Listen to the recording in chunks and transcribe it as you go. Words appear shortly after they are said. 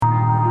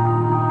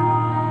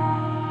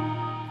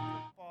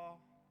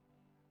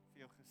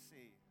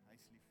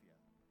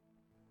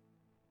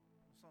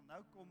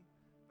nou kom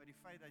by die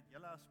feit dat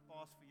julle as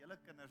paas vir julle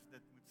kinders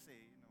dit moet sê,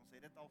 en ons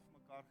het dit al vir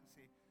mekaar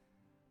gesê,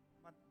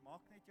 maar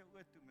maak net jou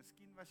oë toe,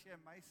 miskien was jy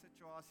in my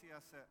situasie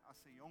as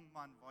 'n jong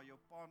man, waar jou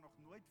pa nog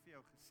nooit vir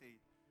jou gesê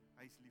het,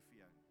 hy is lief vir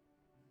jou.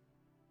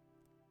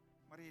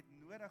 Maar jy het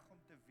nodig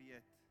om te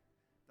weet,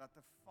 dat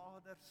 'n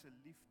Vader se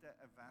liefde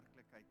 'n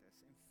werklikheid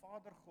is, en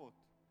Vader God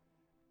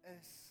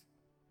is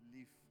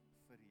lief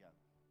vir jou.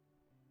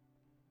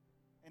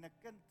 En 'n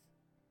kind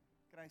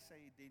kry sy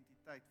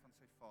identiteit van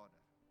sy vader.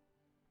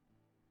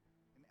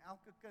 En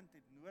elke kind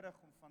het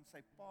nodig om van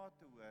sy pa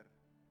te hoor,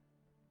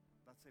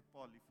 dat sy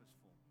pa lief is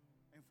vir hom.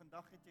 En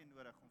vandag het jy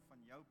nodig om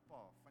van jou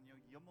pa, van jou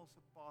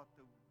hemelse pa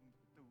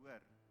te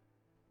hoor,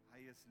 hy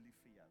is lief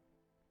vir jou.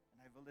 En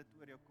hy wil dit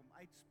oor jou kom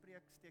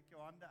uitspreek, steek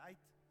jou hande uit,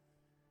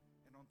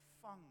 en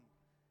ontvang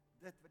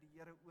dit wat die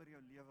Here oor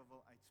jou lewe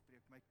wil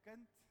uitspreek. My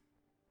kind,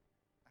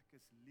 ek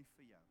is lief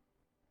vir jou.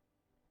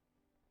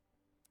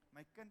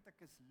 My kind,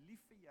 ek is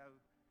lief vir jou,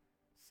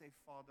 sê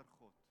Vader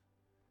God,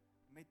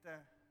 met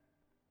 'n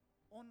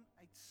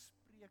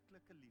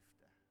onuitspreeklike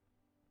liefde.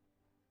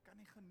 Kan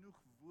nie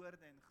genoeg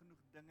woorde en genoeg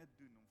dinge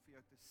doen om vir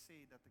jou te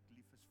sê dat ek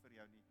lief is vir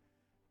jou nie.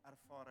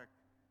 Ervaar ek,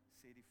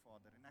 sê die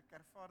Vader. En ek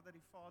ervaar dat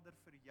die Vader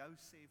vir jou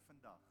sê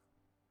vandag,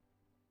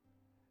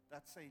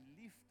 dat sy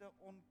liefde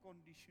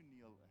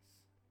onkondisioneel is.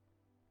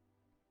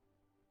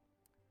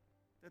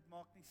 Dit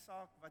maak nie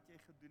saak wat jy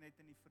gedoen het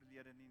in die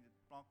verlede nie,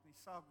 dit maak nie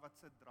saak wat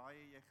se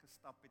draaie jy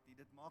gestap het nie,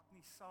 dit maak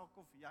nie saak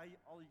of jy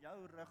al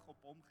jou rug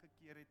op hom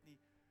gekeer het nie.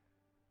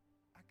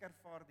 Ek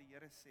ervaar die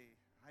Here sê,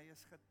 hy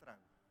is getrou.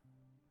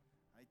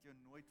 Hy het jou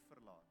nooit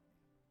verlaat nie.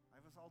 Hy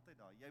was altyd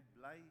daar, jy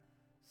bly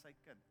sy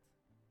kind.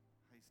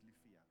 Hy is lief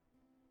vir jou.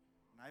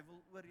 En hy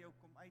wil oor jou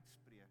kom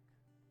uitspreek,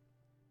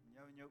 en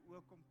jou in jou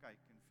oë kom kyk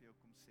en vir jou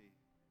kom sê,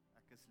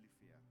 ek is lief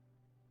vir jou.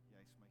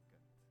 Jy is my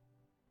kind.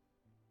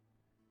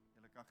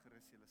 Julle kan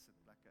gerus julle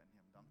sitplekke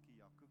inneem. Dankie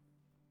Jaco.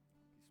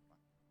 Dankie span.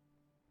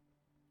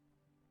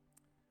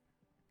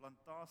 Die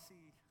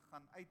plantasie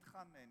gaan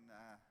uitgaan en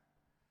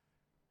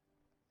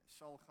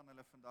Shaal gaan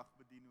hulle vandag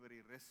bedien oor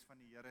die rus van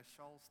die Here.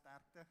 Shaal,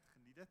 sterkte,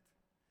 geniet dit.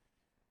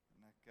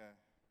 En ek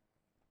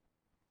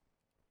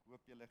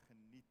hoop julle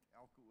geniet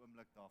elke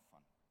oomblik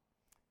daarvan.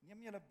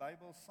 Neem julle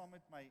Bybel saam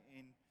met my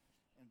en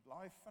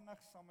blaai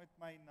vinnig saam met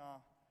my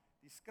na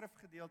die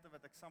skrifgedeelte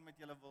wat ek saam met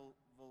julle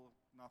wil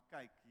na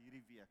kyk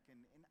hierdie week.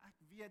 En ek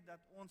weet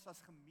dat ons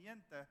as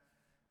gemeente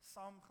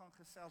saam gaan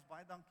gesels.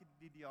 Baie dankie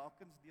die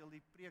diakens deel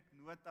die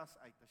preeknotas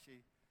uit. As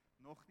jy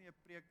nog nie 'n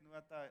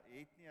preeknota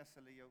het nie, as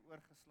hulle jou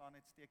oorgeslaan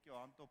het, steek jou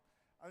hand op.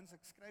 Ouens,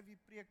 ek skryf die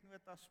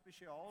preeknota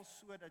spesiaal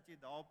so dat jy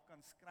daarop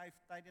kan skryf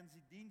tydens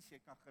die diens. Jy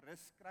kan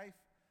gerus skryf.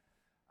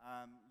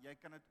 Jy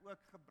kan dit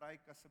ook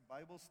gebruik as 'n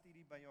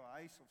Bybelstudie by jou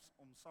huis, of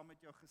om saam met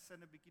jou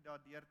gesin 'n bietjie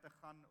daardeur te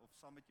gaan, of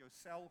saam met jou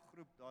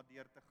selgroep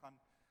daardeur te gaan.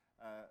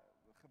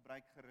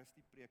 Gebruik gerus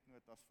die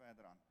preeknotas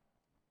verder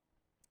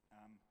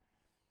aan.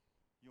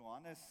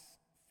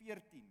 Johannes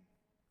 14.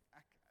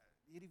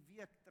 Hierdie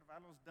week,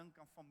 terwyl ons dink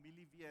aan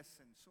familie wees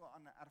en so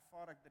aan,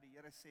 ervaar ek dat die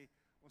Here sê,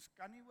 ons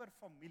kan nie oor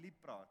familie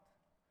praat,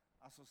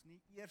 as ons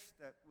nie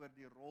eerste oor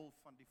die rol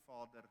van die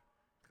Vader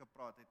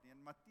gepraat het nie.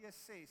 In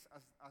Matteus 6,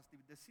 as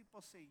die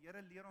disippels sê,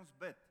 Here, leer ons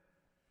bid,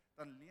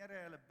 dan leer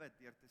hy hulle bid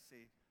deur te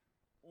sê,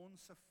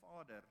 onse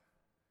Vader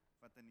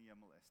wat in die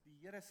hemel is. Die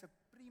Here se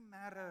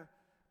primêre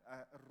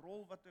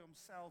rol wat hy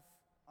homself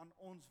aan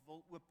ons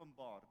wil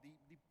openbaar.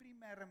 Die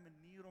primêre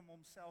manier om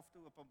homself te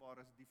openbaar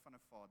is die van 'n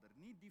Vader,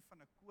 nie die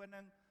van 'n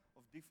koning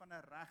of die van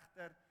 'n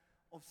regter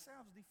of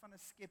selfs die van 'n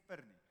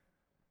skepper nie,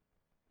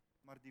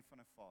 maar die van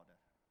 'n Vader.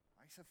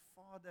 Hy's 'n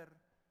Vader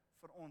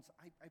vir ons.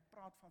 Hy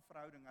praat van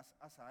verhouding.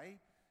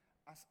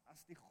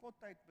 As die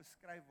Godheid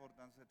beskryf word,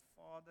 dan is dit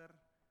Vader,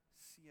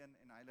 Seun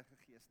en Heilige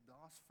Gees.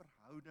 Daar's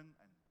verhouding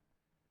in.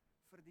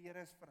 Vir die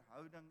Here is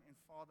verhouding en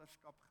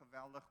vaderskap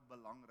geweldig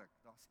belangrik.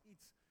 Daar's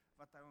iets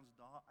wat hy ons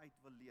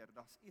daaruit wil leer.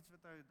 Daar's iets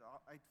wat hy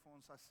daaruit vir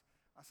ons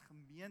as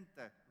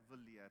gemeente wil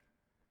leer,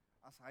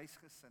 as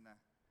huisgesinne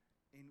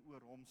en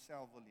oor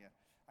homself wil leer.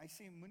 Hy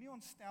sê, moenie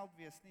ontsteld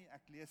wees nie.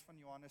 Ek lees van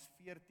Johannes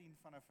 14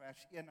 vanaf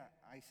vers 1.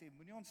 Hy sê,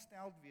 moenie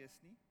ontsteld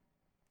wees nie.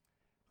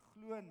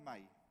 Glo in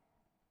my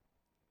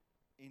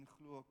en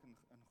glo ook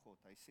in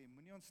God. Hy sê,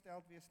 moenie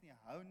ontsteld wees nie.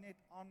 Hou net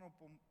aan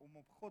om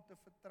op God te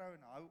vertrou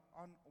en hou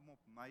aan om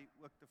op my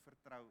ook te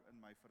vertrou in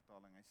my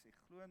vertaling. Hy sê,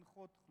 glo in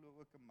God, glo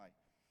ook in my.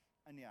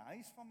 In die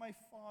huis van my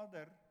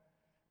Vader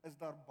is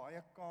daar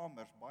baie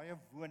kamers, baie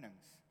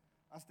wonings.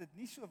 As dit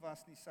nie so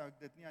was nie, sou ek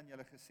dit nie aan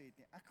julle gesê het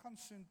nie. Ek gaan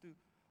soontoe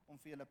om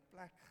vir julle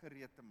plek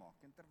gereed te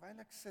maak. En terwyl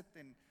ek sit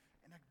en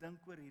ek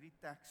dink oor hierdie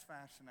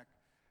teksvers en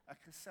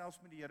ek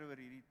gesels met die Here oor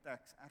hierdie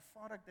teks,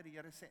 ervaar ek dat die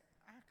Here sê,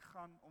 ek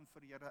gaan om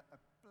vir julle 'n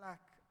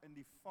plek in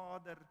die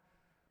Vader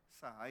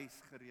se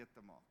huis gereed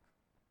te maak.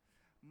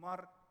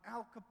 Maar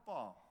elke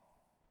pa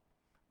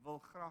wil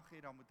graag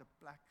hê daar moet 'n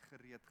plek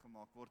gereed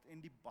gemaak word.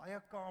 En die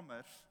baie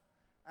kamers,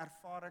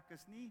 ervaar ek,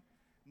 is nie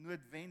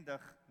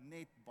noodwendig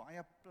net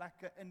baie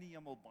plekke in die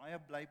hemel, baie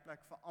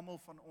blyplek vir almal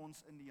van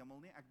ons in die hemel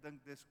nie. Ek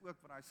dink dis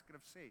ook wat daai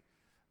skrif sê.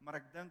 Maar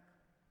ek dink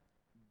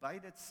by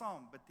dit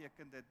saam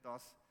beteken dit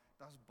daar's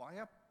daar's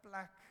baie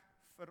plek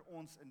vir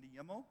ons in die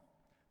hemel.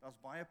 Daar's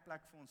baie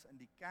plek vir ons in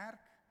die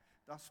kerk.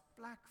 Daar's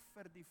plek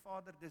vir die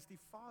Vader. Dis die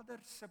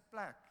Vader se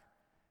plek.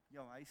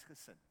 Jou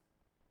huisgesin.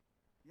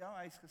 Jou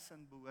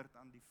huisgesin behoort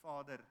aan die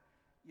Vader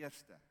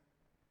eerste.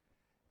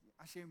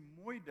 As jy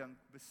mooi dink,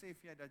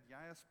 besef jy dat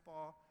jy as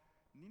pa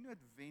nie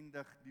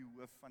noodwendig die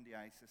hoof van die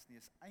huis is nie,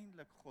 is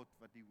eintlik God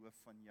wat die hoof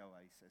van jou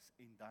huis is,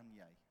 en dan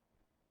jy.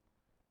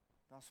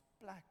 Daar's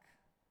plek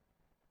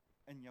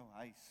in jou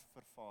huis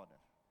vir Vader.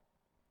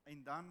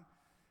 En dan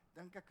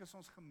dink ek is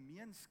ons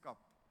gemeenskap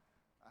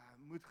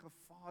moet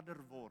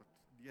gevader word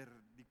deur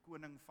die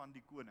koning van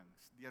die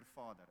konings, deur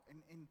Vader.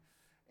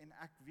 En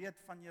ek weet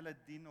van julle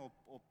dien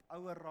op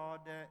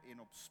ouerrade en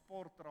op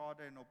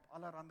sportrade en op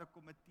allerlei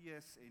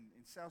komitees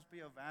en selfs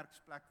by jou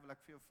werksplek wil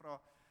ek vir jou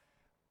vra,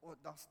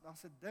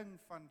 daar's 'n ding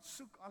van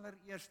soek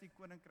allereers die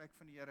koninkryk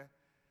van die Here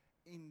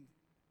en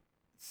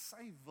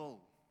sy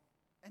wil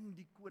in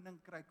die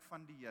koninkryk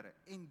van die Here,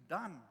 en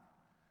dan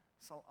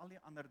sal al die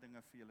ander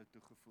dinge vir julle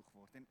toegevoeg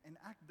word. En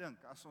ek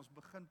dink as ons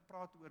begin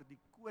praat oor die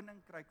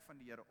koninkryk van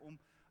die Here, om 'n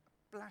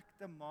plek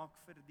te maak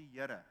vir die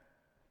Here,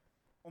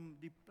 om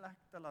die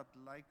plek te laat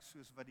lyk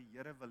soos wat die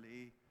Here wil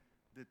hê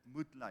dit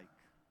moet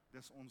lyk.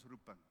 Dis ons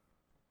roeping.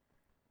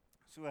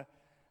 So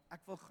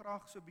ek wil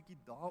graag so 'n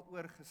bietjie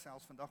daaroor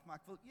gesels vandag, maar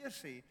ek wil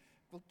eers sê,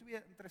 ek wil 2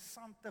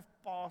 interessante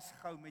paas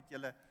gou met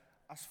julle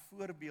as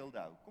voorbeelde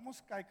hou. Kom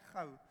ons kyk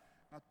gou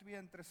na 2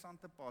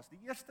 interessante paas.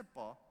 Die eerste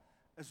pa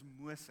is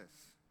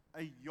Moses,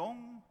 'n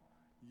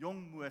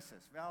jong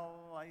Moses.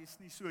 Wel, hy is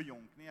nie so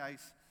jonk nie.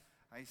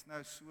 Hy's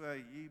nou so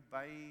hier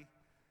by,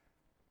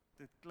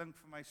 dit klink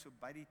vir my so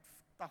by die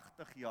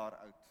 80 jaar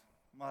oud.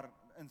 Maar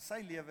in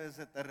sy lewe is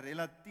dit 'n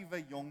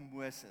relatiewe jong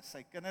Moses.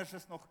 Sy kinders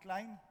is nog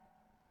klein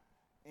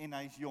en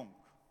hy's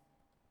jonk.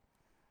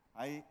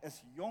 Hy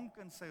is jonk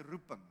in sy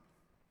roeping.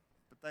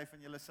 Party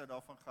van julle sou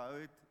daarvan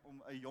gehou het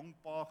om 'n jong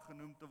pa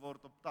genoem te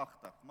word op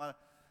 80. Maar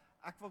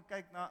ek wil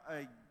kyk na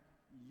 'n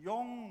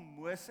jong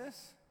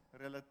Moses,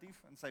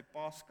 relatief in sy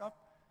paaskap,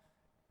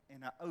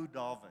 en 'n ou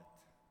Dawid.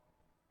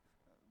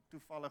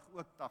 Toevallig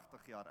ook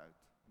 80 jaar oud,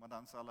 maar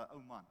dan sal 'n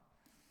ou man.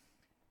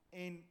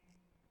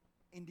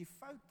 En die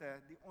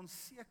foute, die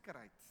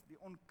onsekerheid, die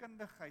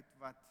onkundigheid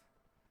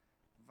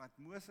wat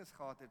Moses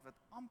gehad het, wat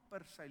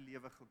amper sy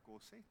lewe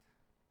gekos het,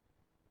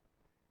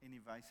 en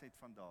die wysheid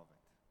van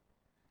Dawid.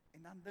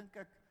 En dan dink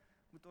ek,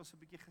 moet ons 'n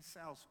bietjie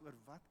gesels oor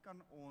wat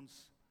kan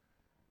ons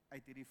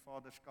uit hierdie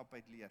vaderskap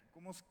uit leer.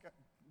 Kom ons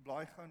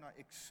blaai gou na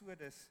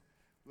Exodus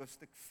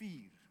hoofstuk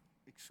 4.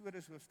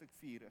 Exodus hoofstuk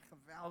 4, 'n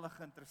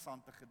geweldige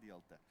interessante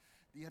gedeelte.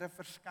 Die Here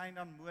verskyn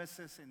aan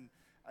Moses en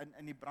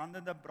in die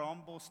brandende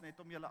braambos, net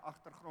om julle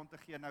agtergrond te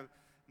gee.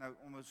 Nou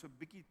om so 'n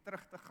bietjie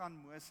terug te gaan,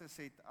 Moses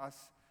het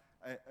as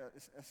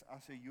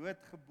 'n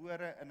Jood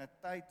gebore in 'n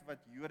tyd wat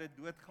Jode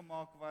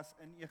doodgemaak was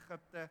in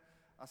Egipte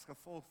as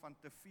gevolg van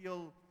te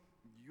veel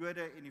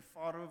Jode en die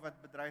farao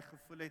wat bedreig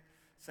gevoel het.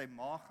 Sy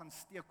ma gaan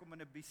steek hom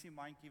in 'n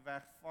bissiemandjie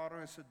weg.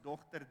 Farao se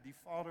dogter, die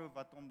farao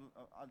wat hom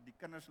die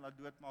kinders laat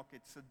doodmaak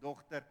het, se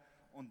dogter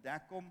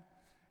ontdek hom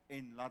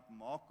en laat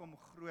maak hom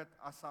groot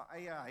as haar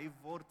eie. Hy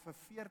word vir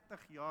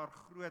 40 jaar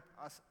groot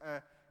as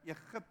 'n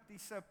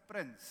Egiptiese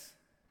prins.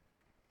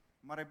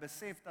 Maar hy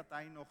besef dat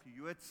hy nog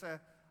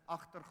Joodse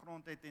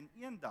agtergrond het, en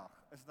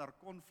eendag is daar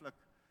konflik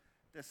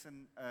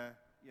tussen 'n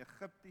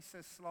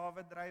Egiptiese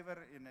slawedrywer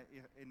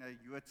en 'n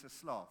Joodse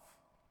slaaf.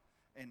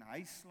 En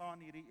hy slaan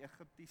hierdie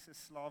Egiptiese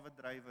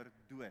slawedrywer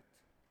dood.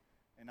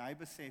 En hy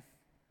besef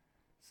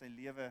sy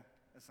lewe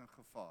is in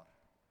gevaar.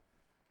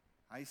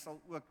 Hy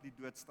sal ook die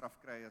doodstraf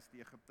kry as die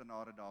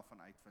Egiptenare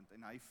daarvan uitvind.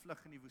 En hy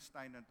vlug in die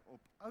woestyn en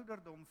op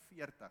ouderdom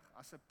 40,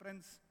 as 'n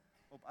prins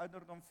op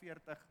ouderdom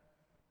 40,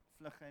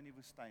 vlug hy in die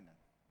woestyn in.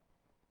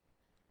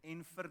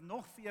 En vir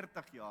nog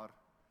 40 jaar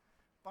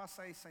pas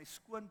hy sy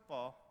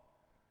skoonpa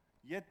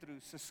Jethro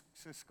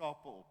se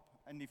skape op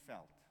in die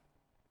veld.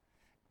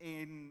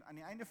 En aan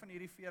die einde van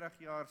hierdie 40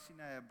 jaar sien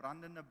hy 'n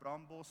brandende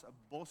braambos,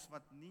 'n bos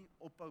wat nie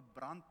ophou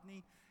brand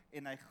nie,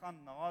 en hy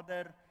gaan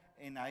nader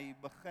en hy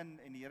begin,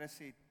 en die Here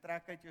sê,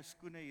 trek uit jou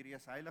skoene, hierdie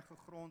is heilige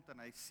grond, en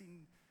hy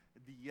sien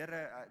die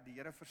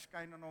Here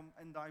verskyn aan hom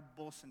in daai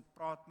bos en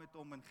praat met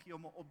hom en gee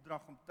hom 'n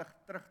opdrag om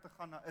terug te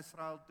gaan na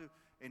Israel toe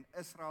en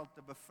Israel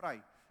te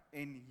bevry.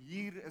 En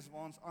hier is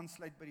waar ons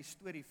aansluit by die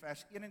storie,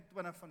 vers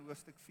 21 van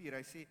hoofstuk 4.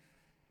 Hy sê,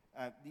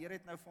 die Here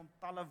het nou vir hom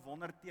talle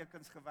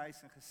wondertekens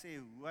gewys en gesê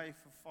hoe hy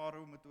vir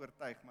Farao moet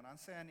oortuig, maar dan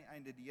sê hy aan die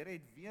einde, die Here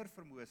het weer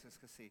vir Moses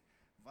gesê,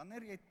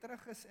 wanneer jy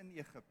terug is in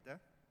Egipte,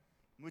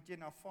 moet jy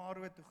na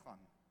Farao toe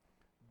gaan.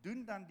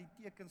 Doen dan die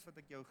tekens wat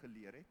ek jou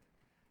geleer het.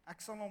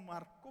 Ek sal hom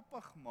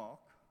hardkoppig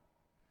maak.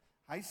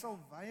 Hy sal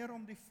weier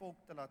om die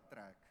volk te laat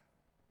trek.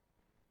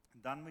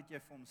 Dan moet jy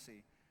vir hom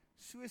sê,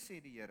 so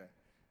sê die Here,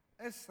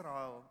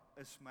 Israel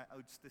is my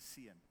oudste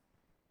seun.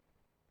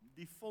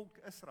 Die volk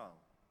Israel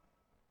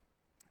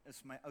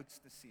is my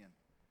oudste seun.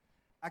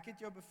 Ek het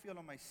jou beveel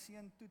om my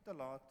seun toe te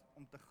laat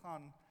om te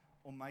gaan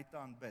om my te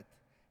aanbid.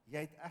 Jy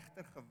het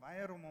egter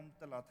geweier om hom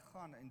te laat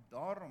gaan, en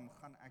daarom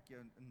gaan ek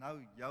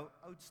jou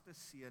oudste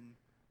seun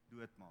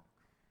doodmaak.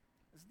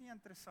 Is nie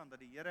interessant dat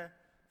die Here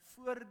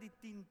voor die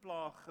 10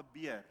 plaag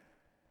gebeur,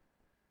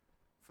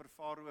 vir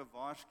Farao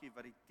waarsku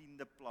wat die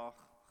 10de plaag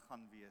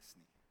gaan wees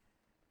nie.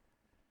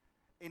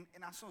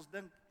 En as ons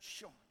dink,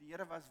 sjoe, die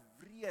Here was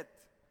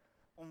wreed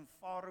om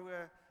Farao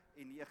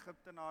en die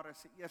Egiptenare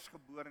se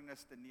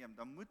eersgeborenes te neem,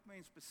 dan moet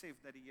mens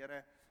besef dat die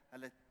Here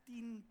hulle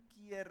 10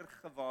 keer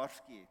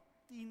gewaarsku het,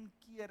 10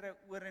 kere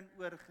oor en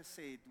oor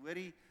gesê het,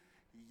 hoorie,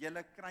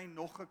 julle kry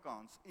nog 'n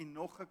kans, en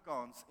nog 'n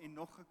kans, en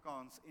nog 'n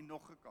kans, en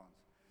nog 'n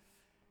kans.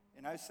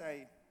 En nou sê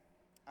hy,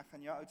 ek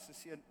gaan jou oudste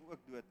seun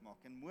ook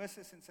doodmaak. En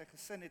Moses en sy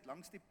gesin het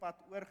langs die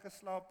pad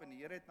oorgeslaap, en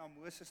die Here het na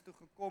Moses toe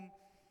gekom,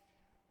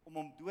 om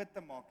hom dood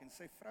te maak, en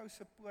sy vrou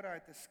Sipora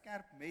het 'n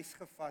skerp mes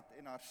gevat,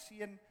 en haar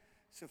seun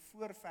se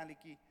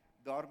voorvelletjie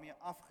daarmee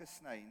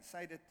afgesny, en sy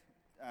het dit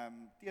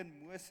teen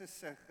Moses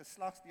se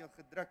geslagsdeel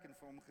gedruk, en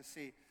vir hom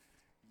gesê,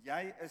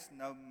 jy is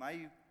nou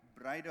my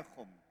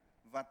bruidegom,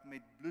 wat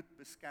met bloed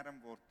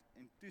beskerm word,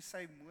 en toe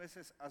sy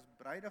Moses as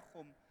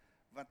bruidegom,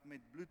 wat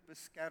met bloed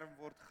beskerm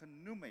word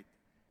genoem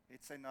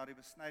het sy na die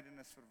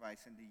besnydenis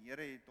verwys, en die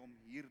Here het hom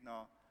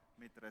hierna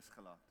met rus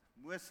gelaat.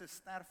 Moses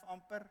sterf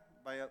amper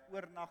by 'n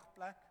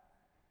oornagplek,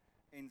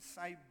 en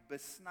sy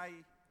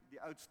besny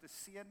die oudste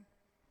seun,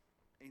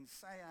 en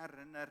sy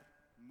herinner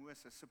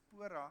Moses,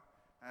 Sipora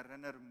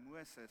herinner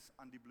Moses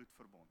aan die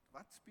bloedverbond.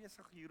 Wat is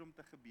besig hier om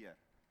te gebeur?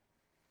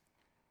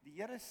 Die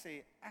Here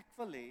sê, ek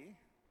wil hê,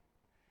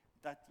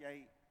 dat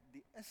jy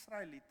die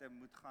Israeliete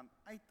moet gaan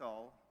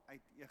uithaal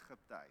uit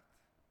Egipte uit.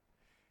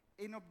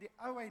 En op die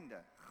ou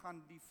einde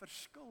gaan die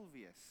verskil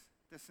wees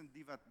tussen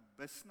die wat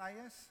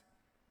besny is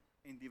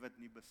en die wat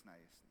nie besny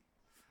is nie.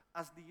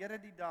 As die Here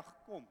die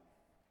dag kom,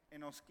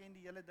 en ons ken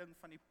die hele ding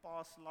van die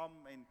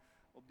paaslam, en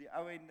op die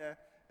ou einde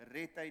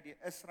red hy die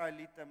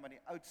Israeliete, maar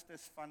die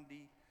oudstes van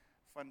die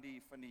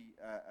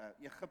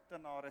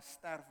Egiptenare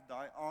sterf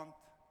daai aand,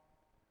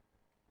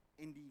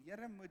 en die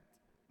Here moet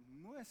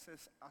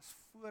Moses as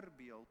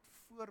voorbeeld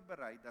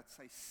voorberei dat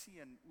sy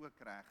seun ook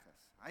reg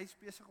is. Hy is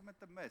besig om dit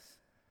te mis.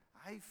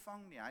 Hy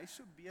vang nie, hy is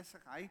so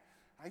besig,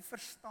 hy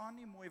verstaan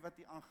nie mooi wat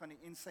hier aangaan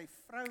nie, en sy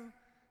vrou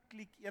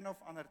kliek een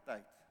of ander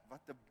tyd,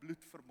 wat 'n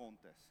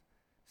bloedverbond is.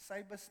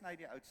 Sy besny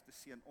die oudste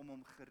seun, om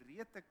hom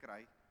gereed te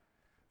kry,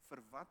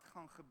 vir wat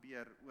gaan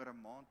gebeur oor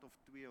 'n maand of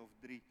 2 of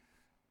 3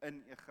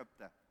 in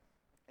Egipte.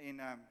 En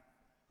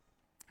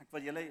ek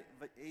wil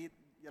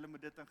julle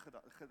moet dit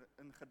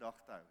in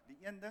gedagte hou.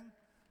 Die een ding,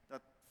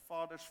 dat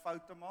vaders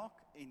foute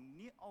maak, en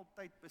nie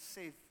altyd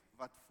besef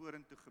wat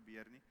vorentoe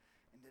gebeur nie,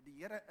 en dat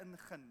die Here in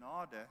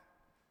genade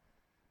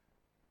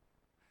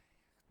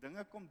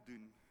dinge kom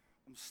doen,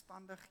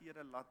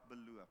 omstandighede laat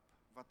beloop,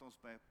 wat ons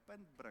by 'n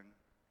punt bring,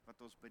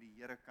 wat ons by die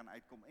Here kan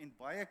uitkom, en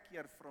baie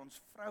keer vir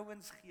ons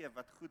vrouens gee,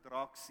 wat goed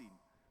raak sien,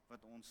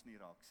 wat ons nie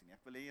raak sien.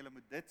 Ek wil hê julle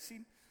moet dit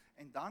sien,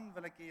 en dan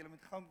wil ek hê julle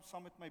moet gaan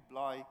saam met my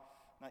blaai,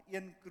 na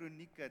 1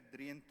 Kronieke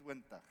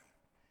 23.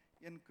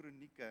 1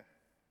 Kronieke,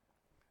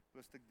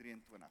 hoofstuk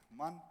 23.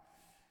 Man,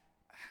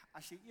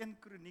 as jy 1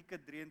 Kronieke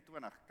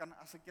 23,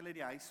 as ek julle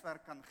die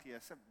huiswerk kan gee,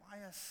 is 'n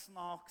baie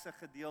snaakse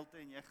gedeelte,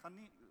 en jy gaan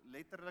nie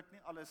letterlik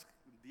nie alles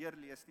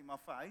deurlees nie, maar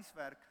vir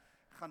huiswerk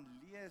gaan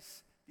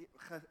lees die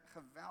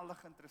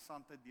geweldig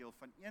interessante deel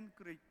van 1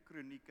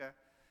 Kronieke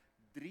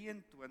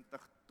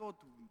 23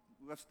 tot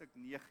hoofstuk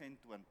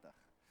 29.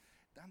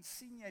 Dan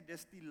sien jy,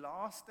 dis die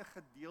laaste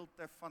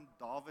gedeelte van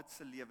Dawid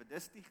se lewe.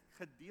 Dis die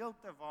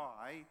gedeelte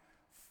waar hy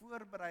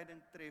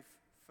voorbereiding tref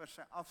vir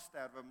sy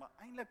afsterwe, maar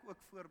eintlik ook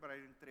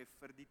voorbereiding tref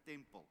vir die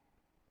tempel.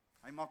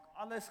 Hy maak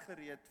alles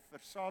gereed vir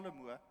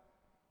Salomo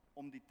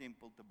om die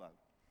tempel te bou.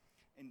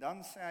 En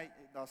dan sê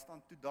hy, daar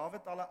staan, toe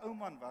Dawid al 'n ou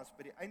man was,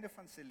 by die einde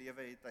van sy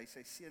lewe het hy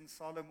sy seun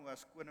Salomo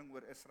as koning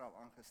oor Israel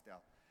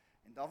aangestel.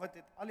 En Dawid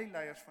het al die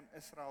leiers van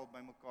Israel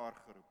bymekaar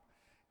geroep.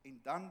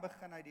 En dan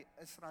begin hy die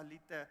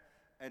Israeliete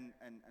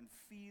in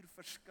 4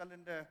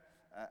 verskillende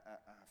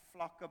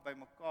vlakke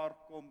bymekaar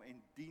kom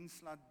en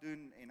diens laat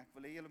doen, en ek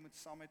wil hê julle moet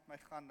saam met my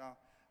gaan na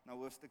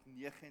hoofstuk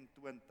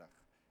 29,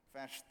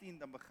 vers 10,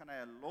 dan begin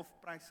hy 'n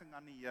lofprysing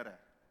aan die Here,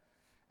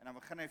 en dan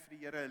begin hy vir die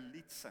Here 'n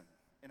lied sing,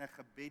 en 'n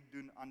gebed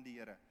doen aan die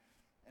Here,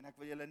 en ek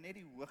wil julle net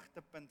die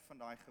hoogtepunt van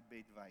daai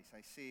gebed wys.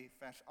 Hy sê,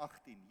 vers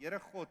 18, Here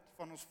God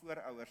van ons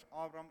voorouers,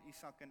 Abraham,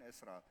 Isak en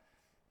Israel,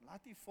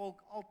 laat die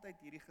volk altyd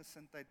hierdie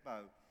gesindheid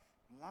behou,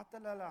 laat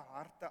hulle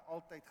harte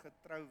altyd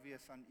getrou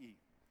wees aan U.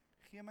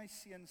 Gee my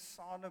seun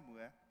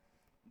Salomo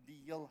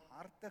die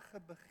heelhartige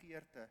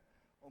begeerte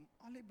om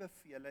al die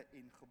bevele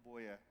en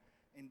gebooie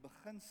en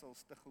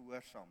beginsels te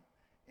gehoorsaam,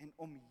 en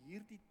om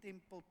hierdie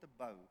tempel te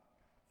bou,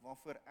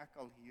 waarvoor ek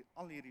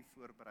al hierdie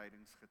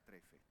voorbereidings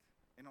getref het.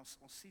 En ons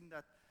sien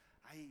dat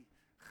hy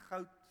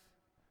goud,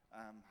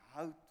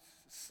 hout,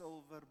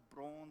 silwer,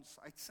 brons,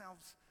 hy het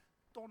selfs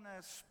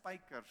tonne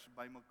spykers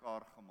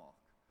bymekaar gemaak.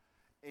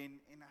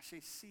 En as jy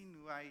sien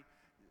hoe hy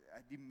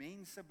die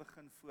mense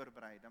begin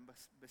voorberei, dan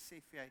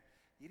besef jy,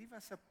 hierdie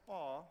was 'n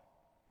pa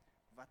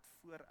wat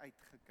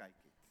vooruit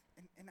gekyk het.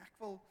 En ek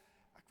wil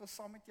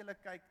saam met julle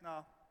kyk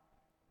na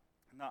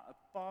 'n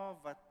pa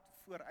wat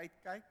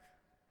vooruit kyk,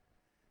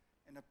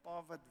 en 'n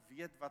pa wat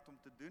weet wat om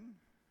te doen,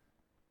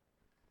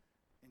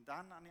 en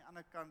dan aan die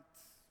ander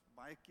kant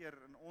baie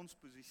keer in ons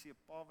posisie 'n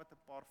pa wat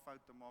 'n paar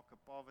foute maak, 'n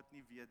pa wat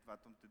nie weet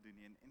wat om te doen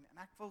nie. En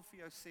ek wil vir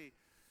jou sê,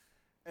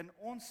 in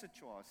ons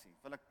situasie,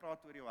 wil ek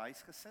praat oor jou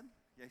huisgesin.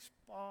 Jy's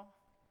pa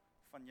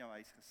van jou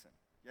huisgesin.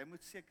 Jy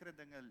moet sekere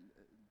dinge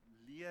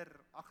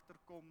leer,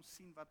 agterkom,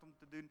 sien wat om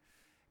te doen.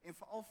 En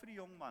veral vir die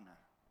jong manne.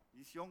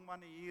 Hier's jong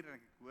manne hier, en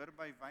ek hoor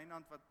by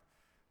Wynand wat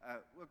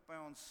ook by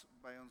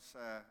ons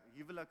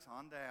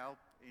huwelikshande help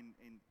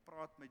en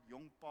praat met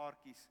jong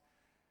paartjies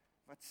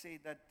wat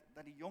sê dat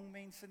die jong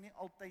mense nie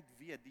altyd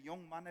weet, die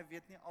jong manne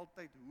weet nie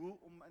altyd hoe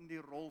om in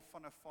die rol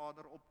van 'n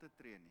vader op te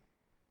tree nie.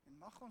 En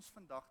mag ons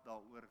vandag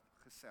daaroor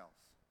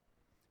gesels.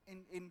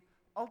 En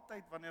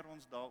altyd wanneer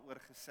ons daaroor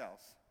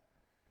gesels,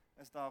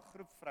 is daar 'n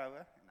groep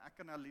vroue, en ek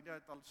en Alida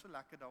het al so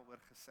lekker daaroor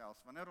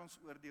gesels, wanneer ons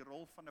oor die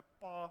rol van 'n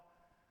pa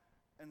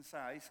in sy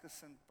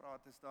huisgesin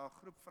praat, is daar 'n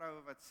groep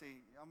vroue wat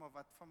sê, ja, maar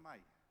wat van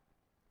my?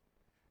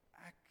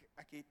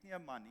 Ek het nie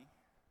 'n man nie.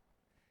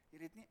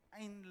 Hier het nie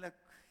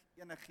eintlik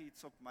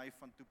enigiets op my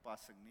van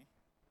toepassing nie.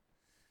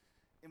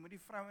 En moet die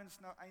vrouens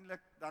nou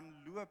eintlik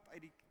dan loop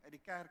uit die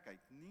kerk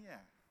uit?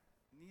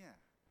 Nee.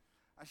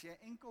 As jy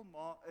enkel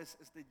ma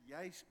is dit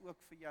juis ook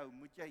vir jou,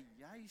 moet jy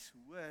juis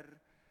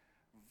hoor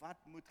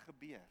wat moet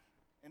gebeur.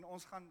 En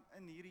ons gaan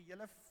in hierdie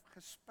hele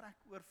gesprek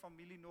oor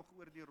familie nog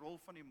oor die rol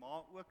van die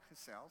ma ook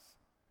gesels.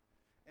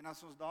 En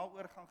as ons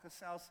daaroor gaan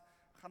gesels,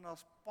 gaan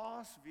ons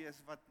paas wees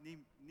wat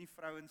nie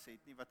vrouens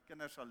het nie, wat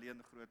kinders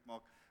alleen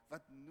grootmaak,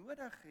 wat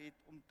nodig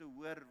het om te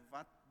hoor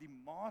wat die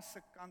ma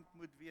se kant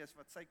moet wees,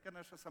 wat sy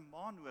kinders as 'n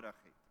ma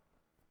nodig het.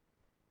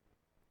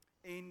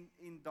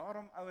 En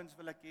daarom ouens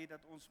wil ek hê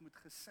dat ons moet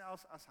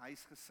gesels as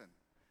huisgesin.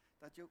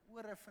 Dat jou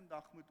ore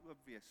vandag moet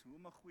oop wees, hoe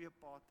om 'n goeie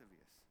pa te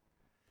wees.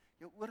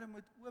 Jou ore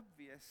moet oop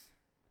wees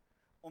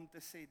om te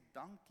sê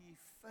dankie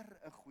vir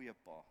 'n goeie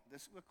pa.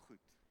 Dis ook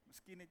goed.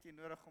 Miskien het jy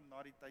nodig om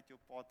na die tyd jou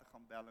pa te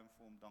gaan bel en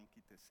vir hom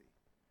dankie te sê.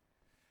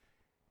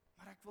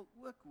 Maar ek wil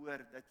ook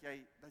hoor dat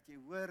jy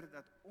hoor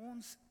dat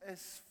ons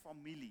is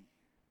familie.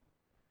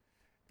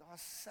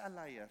 Daar's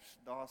selleiers,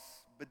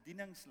 daar's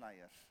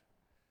bedieningsleiers.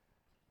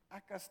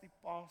 Ek as die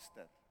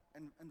pastor,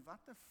 in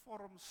watter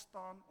vorm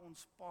staan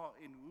ons pa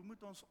en hoe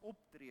moet ons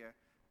optree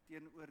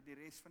teenoor die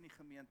res van die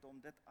gemeente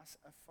om dit as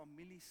 'n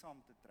familie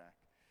saam te trek?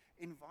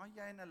 En waar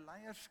jy in 'n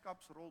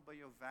leierskapsrol by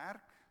jou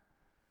werk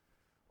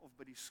of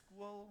by die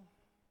skool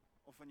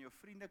of in jou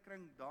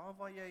vriendekring, daar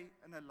waar jy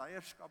in 'n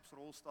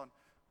leierskapsrol staan,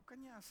 hoe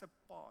kan jy as 'n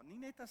pa, nie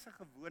net as 'n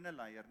gewone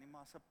leier nie,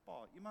 maar as 'n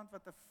pa, iemand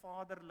wat 'n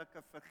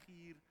vaderlike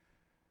figuur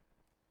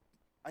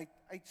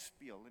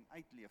uitspeel en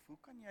uitleef, hoe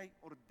kan jy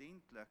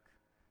ordentlik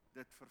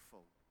dit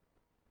vervul?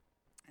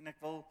 En ek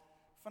wil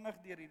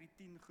vinnig deur hierdie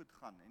 10 goed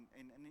gaan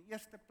en in die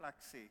eerste plek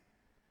sê,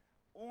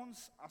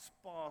 ons as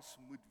paas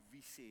moet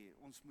visie,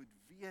 ons moet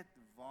weet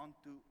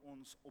waantoe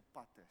ons op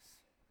pad is.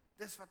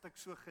 Dis wat ek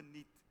so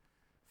geniet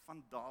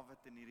van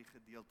Dawid in hierdie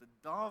gedeelte.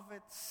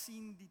 Dawid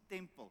sien die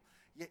tempel.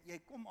 Jy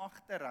kom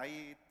agter, hy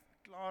het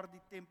klaar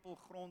die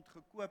tempelgrond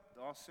gekoop.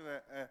 Daar's so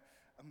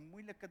 'n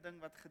moeilike ding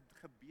wat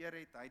gebeur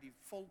het. Hy het die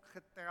volk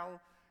getel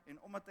en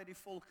omdat hy die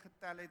volk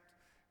getel het,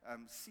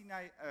 sien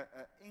hy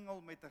 'n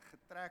engel met 'n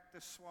getrekte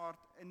swaard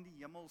in die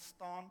hemel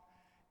staan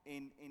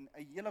en 'n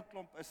hele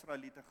klomp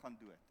Israeliete gaan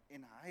dood.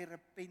 En hy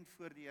repent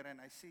voor die Here en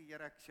hy sê,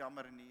 Here, ek is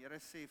jammer, en die Here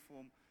sê vir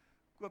hom,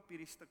 koop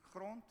hierdie stuk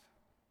grond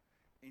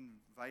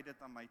en wy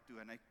dit aan my toe.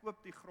 En hy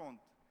koop die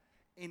grond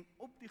en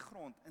op die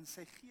grond in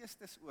sy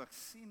geestesoog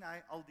sien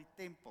hy al die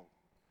tempel.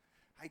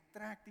 Hy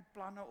trek die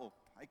planne op.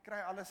 Hy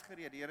kry alles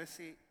gereed. Die Here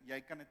sê,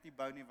 jy kan dit nie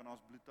bou nie want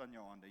daar's bloed aan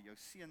jou hande. Jou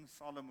seun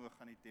Salomo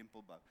gaan die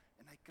tempel bou.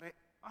 En hy kry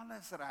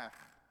alles reg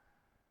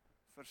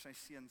vir sy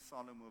seun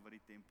Salomo wat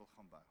die tempel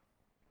gaan bou.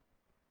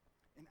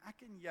 En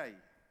ek en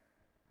jy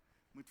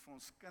moet vir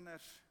ons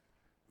kinders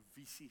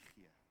visie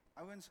gee.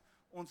 Ouens,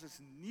 ons is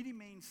nie die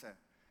mense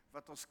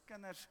wat ons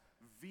kinders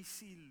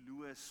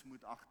visieloos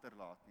moet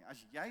agterlaat nie.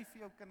 As jy vir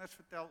jou kinders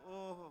vertel,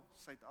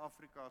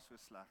 Suid-Afrika is so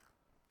sleg.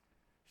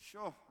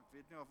 Sjoe, ek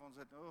weet nie of ons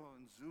dit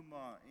in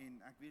Zuma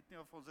en ek weet nie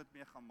of ons dit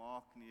mee gaan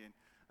maak nie. En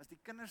as die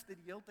kinders dit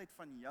die hele tyd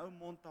van jou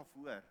mond af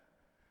hoor,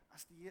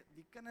 as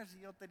die kinders die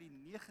hele tyd die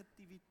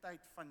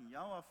negativiteit van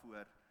jou af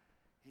hoor,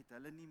 het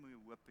hulle nie meer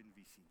hoop en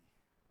visie nie.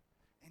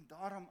 En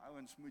daarom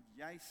ouens moet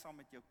jy saam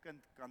met jou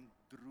kind kan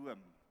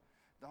droom.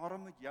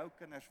 Daarom moet jou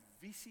kinders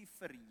visie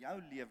vir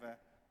jou lewe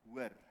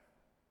hoor.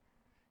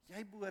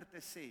 Jy behoort te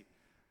sê,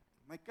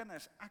 my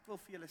kinders, ek wil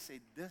vir julle sê,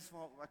 dis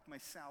waar ek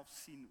myself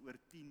sien oor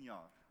 10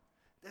 jaar.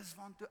 Dis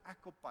waantoe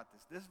ek op pad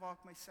is. Dis waar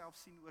ek myself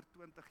sien oor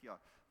 20 jaar.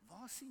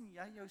 Waar sien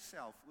jy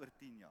jouself oor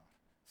 10 jaar?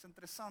 Dis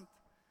interessant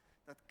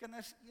dat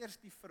kinders eers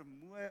die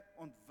vermoë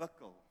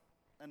ontwikkel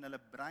in hulle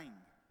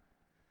brein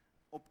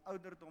op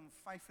ouderdom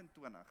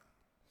 25.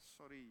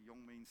 Sorry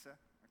jong mense,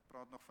 ek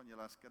praat nog van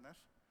julle as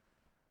kinders.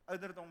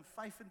 Ouderdom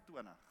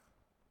 25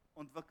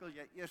 ontwikkel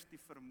jy eers die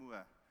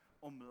vermoë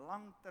om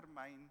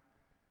langtermyn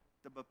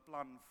te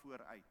beplan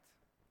vooruit,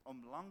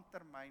 om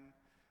langtermyn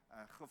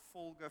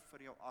gevolge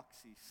vir jou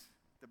aksies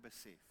te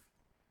besef.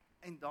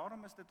 En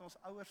daarom is dit ons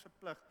ouers se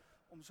plig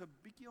om so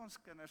 'n bietjie ons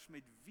kinders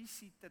met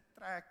visie te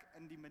trek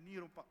in die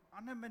manier op 'n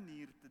ander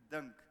manier te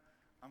dink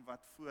aan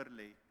wat voor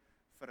lê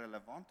vir hulle.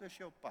 Waartoe is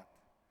jou pad?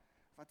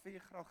 Wat wil jy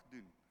graag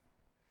doen?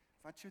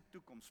 Wat is jou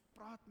toekoms?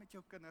 Praat met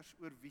jou kinders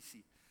oor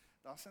visie.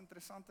 Daar's 'n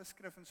interessante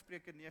skrif in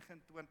Spreuke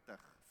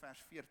 29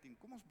 vers 14.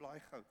 Kom ons blaai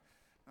gou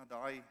na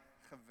daai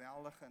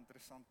geweldige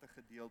interessante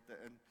gedeelte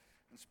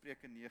in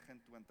Spreuke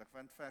 29,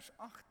 want vers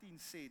 18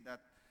 sê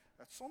dat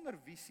sonder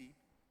visie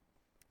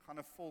gaan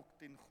 'n volk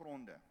ten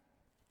gronde.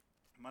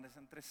 Maar dit is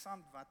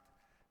interessant wat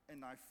in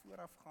daai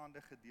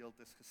voorafgaande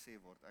gedeeltes gesê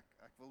word.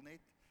 Ek wil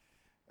net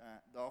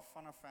daar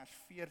vanaf vers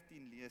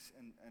 14 lees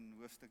in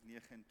hoofstuk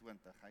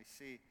 29. Hy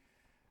sê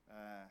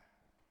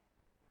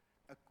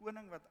 'n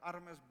koning wat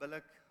armes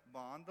billik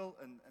behandel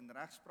in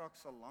regspraak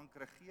sal lank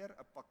regeer,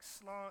 'n pak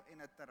sla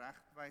en 'n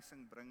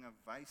teregwysing bring 'n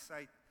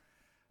wysheid,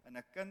 en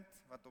 'n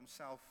kind wat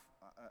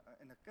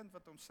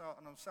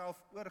aan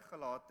homself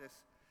oorgelaat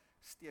is,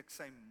 steek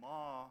sy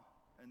ma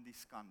in die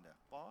skande.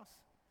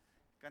 Paas,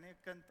 kan nie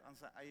 'n kind aan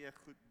sy eie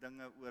goed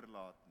dinge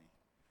oorlaat nie.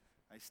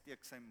 Hy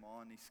steek sy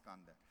ma in die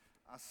skande.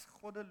 As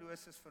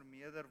goddeloses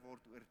vermeerder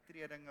word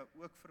oortredinge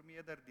ook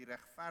vermeerder, die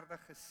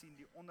regverdige sien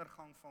die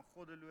ondergang van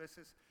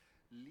goddeloses.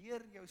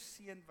 Leer jou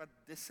seun wat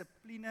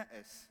dissipline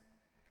is,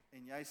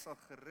 en jy sal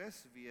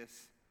gerus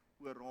wees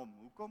oor hom.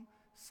 Hoekom?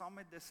 Saam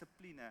met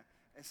dissipline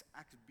is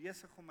ek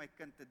besig om my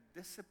kind te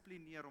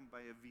dissiplineer om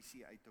by 'n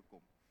visie uit te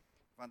kom.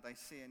 Want hy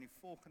sê in die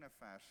volgende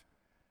vers,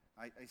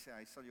 hy sê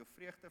hy sal jou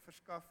vreugde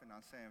verskaf, en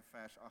dan sê hy in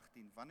vers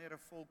 18, wanneer 'n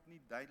volk nie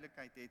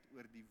duidelikheid het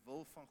oor die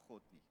wil van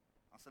God nie,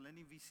 as hulle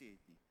nie visie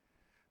het nie,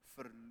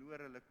 verloor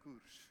hulle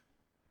koers.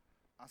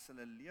 As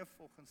hulle leef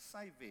volgens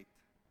sy wet,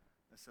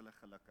 is hulle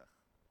gelukkig.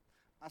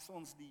 As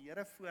ons die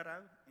Here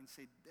voorhou en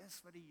sê,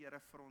 dis wat die Here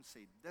vir ons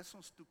sê, dis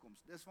ons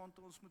toekoms, dis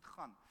waartoe ons moet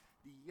gaan.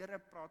 Die Here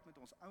praat met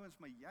ons ouens,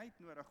 maar jy het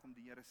nodig om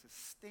die Here se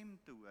stem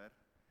te hoor,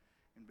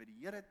 en by die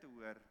Here te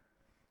hoor,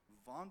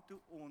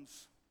 waartoe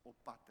ons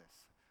op pad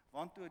is.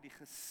 Waartoe die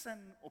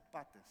gesin op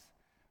pad is,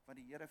 wat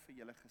die Here vir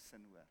julle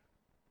gesin hoor.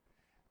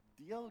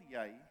 Deel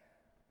jy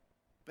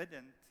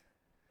bidend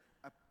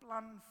 'n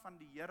plan van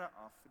die Here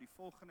af vir die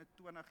volgende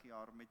 20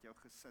 jaar met jou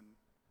gesin?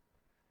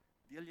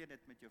 Deel jy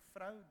dit met jou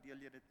vrou, deel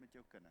jy dit met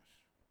jou kinders?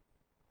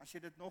 As jy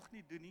dit nog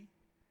nie doen nie,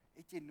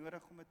 het jy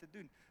nodig om dit te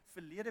doen.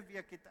 Verlede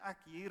week het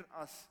ek hier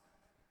as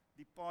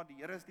die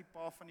Here is die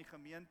pa van die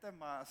gemeente,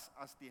 maar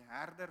as die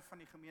herder van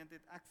die gemeente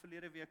het ek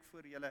verlede week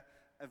voor julle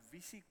 'n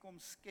visie kom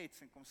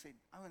skets en kom sê,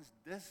 ouens,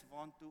 dis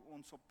waartoe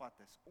ons op pad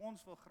is.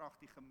 Ons wil graag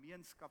die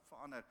gemeenskap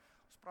verander.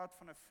 Ons praat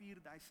van 'n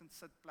 4000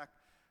 sitplek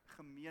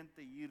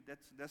gemeente hier,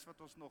 dis wat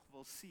ons nog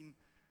wil sien.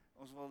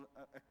 Ons wil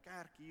 'n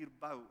kerk hier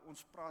bou.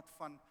 Ons praat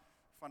van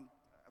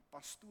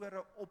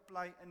pastore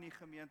oplei in die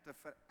gemeente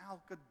vir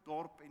elke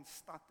dorp en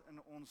stad in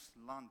ons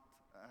land.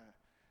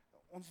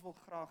 Ons wil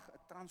graag 'n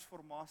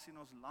transformasie in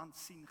ons land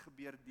sien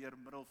gebeur deur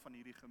middel van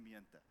hierdie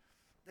gemeente.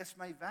 Dis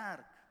my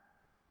werk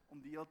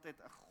om die hele tyd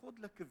 'n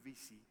goddelike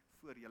visie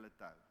voor julle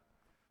te hou.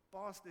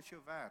 Paas, dis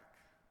jou werk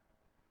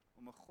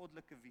om 'n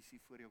goddelike visie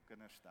voor jou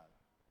kinders te hou.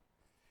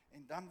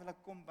 En dan wil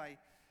ek kom by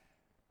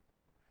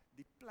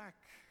die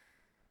plek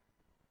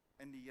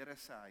in die Here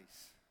se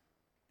huis.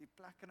 Die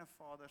plek in 'n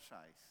Vader se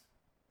huis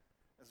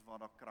is waar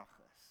daar krag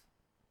is.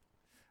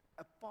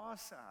 'n Pa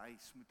se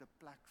huis moet 'n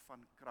plek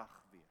van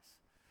krag wees.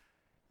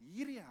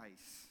 Hierdie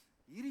huis,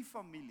 hierdie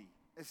familie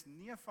is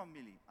nie 'n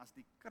familie as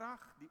die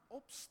krag, die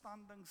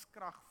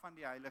opstandingskrag van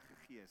die Heilige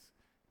Gees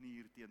nie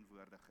hier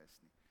teenwoordig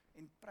is nie.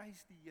 En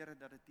prys die Here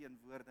dat dit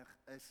teenwoordig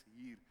is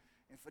hier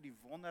en vir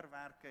die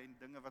wonderwerke en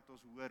dinge wat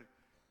ons hoor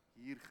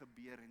hier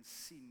gebeur en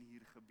sien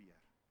hier gebeur.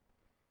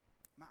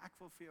 Maar ek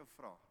wil vir jou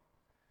vra,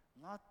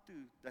 laat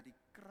toe dat die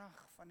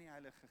krag van die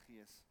Heilige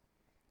Gees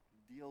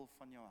deel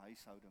van jou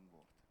huishouding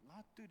word.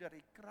 Laat toe dat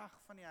die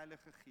krag van die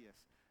Heilige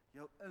Gees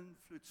jou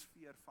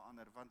invloedsfeer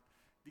verander, want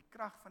die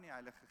krag van die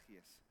Heilige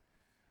Gees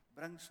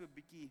bring so 'n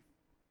bietjie,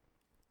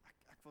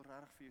 ek wil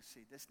regtig vir jou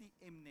sê, dis nie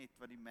Mnet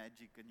wat die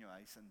magic in jou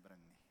huis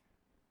inbring nie.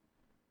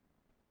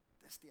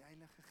 Dis die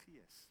Heilige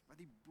Gees, wat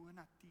die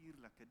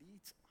bonatuurlike, die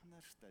iets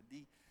anderste,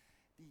 die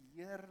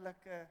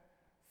heerlike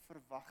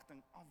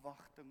verwagting,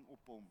 afwagting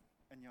op hom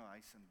in jou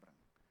huis inbring.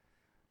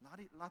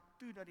 Laat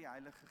toe dat die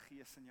Heilige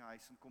Gees in jou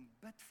huis inkom.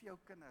 Bid vir jou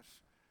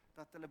kinders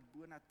dat hulle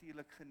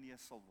bonatuurlik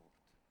genees sal word.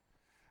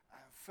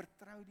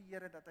 Vertrou die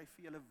Here dat hy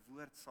vir julle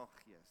woord sal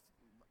gee.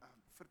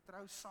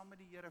 Vertrou saam met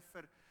die Here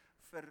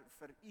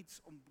vir iets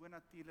om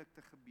bonatuurlik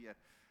te gebeur.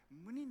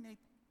 Moenie net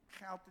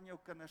geld in jou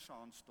kinders se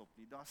hand stop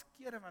nie. Daar's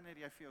kere wanneer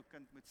jy vir jou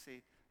kind moet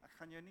sê, ek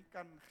gaan jou nie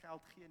kan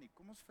geld gee nie.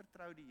 Kom ons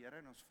vertrou die Here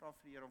en ons vra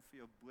vir die Here om vir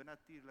jou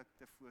bonatuurlik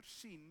te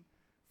voorsien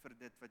vir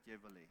dit wat jy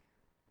wil hê.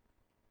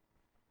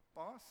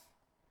 Paas,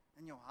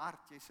 in jou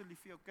hart, jy sal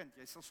lief vir jou kind,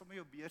 jy sal sommer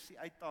jou beursie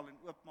uithaal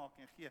en oopmaak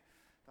en gee.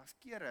 Daar's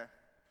kere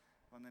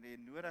wanneer jy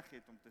nodig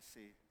het om te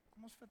sê,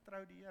 kom ons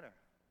vertrou die Here.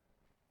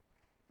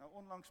 Nou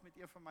onlangs met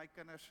een van my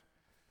kinders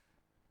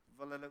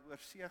wil hulle oor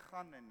see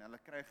gaan en hulle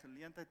kry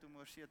geleentheid om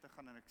oor see te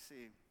gaan en ek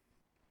sê,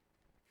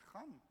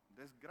 gaan,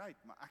 dis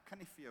great, maar ek kan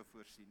nie vir jou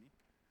voorsien nie.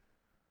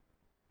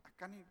 Ek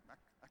kan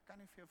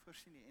nie vir jou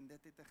voorsien nie en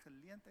dit het 'n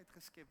geleentheid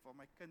geskep waar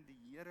my kind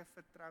die Here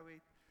vertrou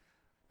het,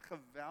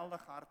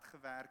 geweldig hard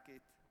gewerk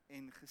het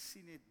en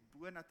gesien het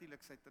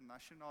bo-natuurlik sy het 'n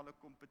nasionale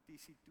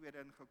kompetisie tweede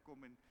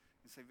ingekom en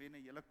sy wen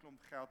 'n hele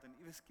klomp geld en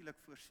iewes skielik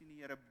voorsien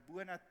die Here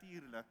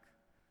bo-natuurlik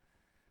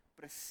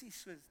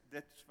presies soos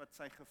dit wat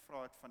sy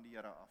gevra het van die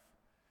Here af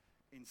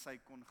en sy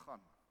kon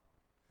gaan.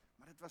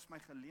 Maar dit was my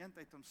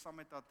geleentheid om saam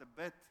met haar te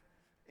bid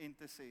en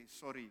te sê,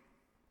 sorry,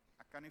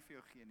 ek kan nie vir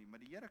jou gee nie, maar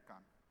die Here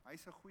kan.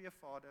 Hy's 'n goeie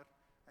vader,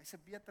 hy's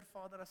 'n beter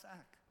vader as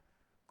ek.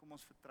 Kom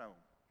ons vertrou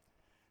hom.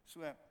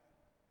 So,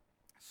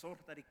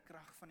 sorg dat die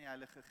krag van die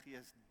Heilige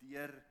Gees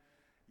deur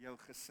jou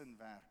gesin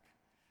werk.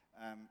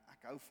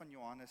 Ek hou van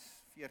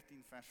Johannes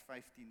 14 vers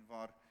 15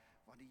 waar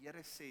die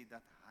Here sê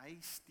dat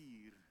hy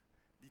stuur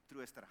die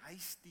trooster, hy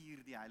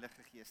stuur die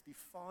Heilige Gees. Die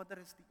Vader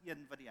is die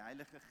een wat die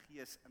Heilige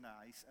Gees in 'n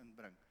huis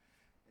inbring.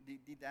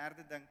 Die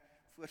derde ding,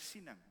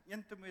 voorsiening.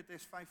 1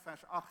 Timoteus 5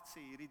 vers 8 sê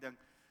hierdie ding,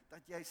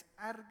 dat jy is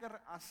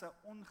erger as 'n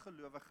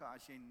ongelowige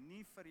as jy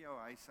nie vir jou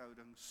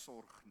huishouding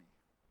sorg nie.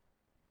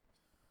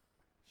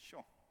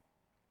 Sjoe.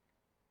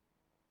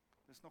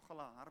 Dis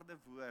nogal 'n harde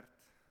woord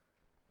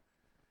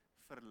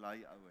vir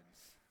lui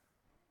ouens.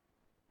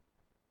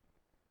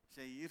 As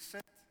jy hier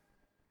sit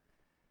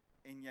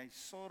en jy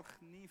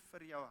sorg nie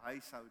vir jou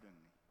huishouding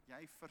nie,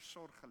 jy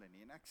versorg hulle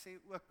nie. En ek sê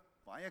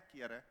ook baie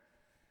kere,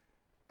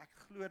 ek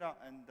glo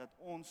daarin dat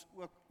ons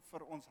ook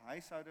vir ons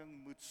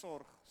huishouding moet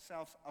sorg,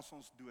 selfs as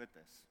ons dood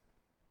is.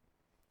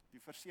 Die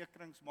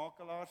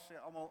versekeringsmakelaars sê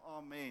almal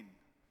amen.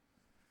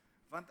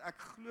 Want ek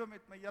glo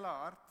met my hele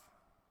hart,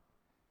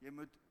 jy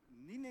moet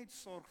nie net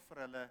sorg vir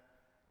hulle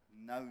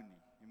nou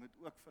nie. Jy moet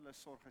ook vir hulle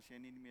sorg as jy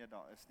nie meer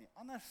daar is nie.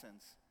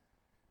 Andersins,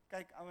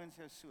 kyk ouens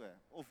jou so,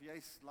 of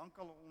jy's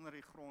lankal onder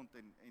die grond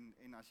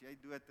en as jy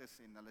dood is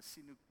en hulle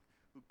sien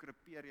hoe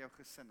krepeer jou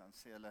gesin, dan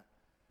sê hulle,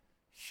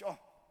 "Sjoe,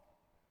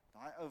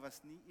 daai ou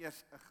was nie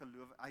eers 'n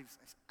gelowige,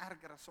 hy's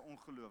erger as 'n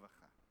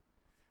ongelowige."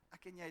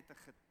 Ek en jy het 'n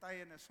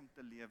getuienis om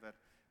te lewer,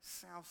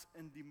 selfs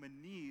in die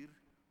manier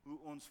hoe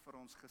ons vir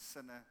ons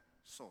gesinne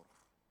sorg.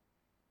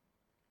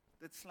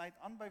 Dit sluit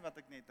aan by wat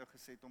ek net nou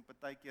gesê het, om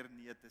partykeer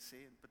nee te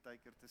sê en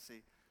partykeer te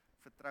sê,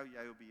 vertrou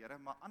jy op die Here,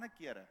 maar ander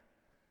kere,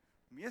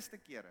 meeste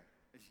kere,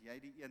 is jy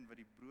die een wat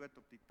die brood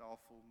op die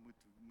tafel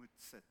moet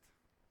sit.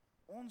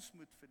 Ons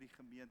moet vir die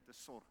gemeente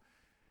sorg.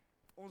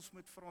 Ons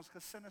moet vir ons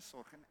gesinne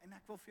sorg. En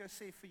ek wil vir jou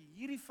sê, vir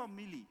hierdie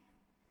familie,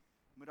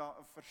 moet daar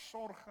 'n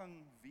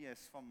versorging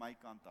wees van my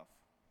kant af.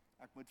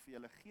 Ek moet vir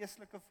julle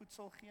geestelike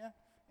voedsel gee,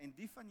 en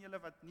die van julle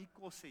wat nie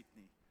kos het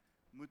nie,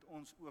 moet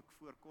ons ook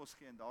voor kos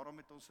gee, en daarom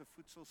het ons 'n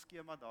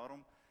voedselskema,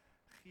 daarom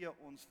gee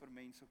ons vir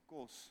mense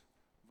kos,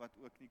 wat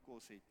ook nie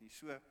kos het nie.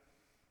 So,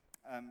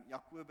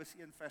 Jakobus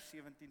 1 vers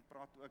 17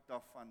 praat ook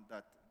daarvan,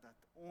 dat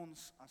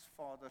ons as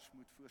vaders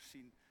moet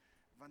voorsien,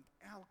 want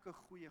elke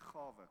goeie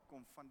gawe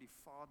kom van die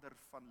Vader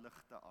van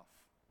ligte af.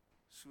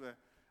 So,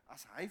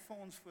 as hy vir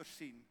ons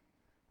voorsien,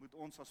 moet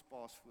ons as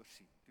paas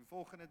voorsien. Die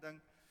volgende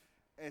ding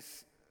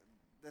is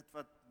dit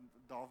wat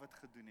Dawid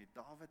gedoen het.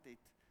 Dawid het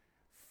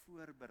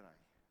voorberei.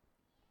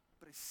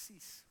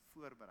 Presies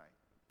voorberei.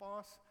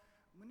 Paas,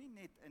 moenie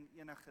net in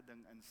enige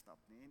ding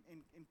instap nie.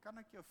 En kan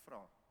ek jou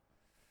vra?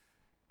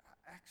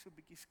 Ek so 'n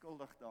bietjie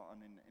skuldig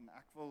daaraan en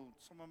ek wil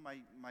sommer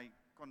my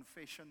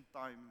confession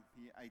time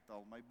hier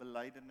uithaal, my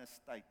belydenis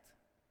tyd.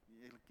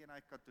 Jy ken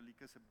hy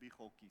Katolieke se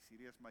bieghokkies.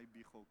 Hierdie is my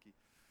bieghokkie.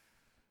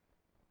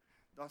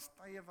 Daar's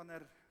tye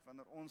wanneer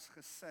ons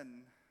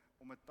gesin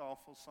om 'n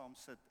tafel saam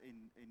sit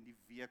en die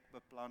week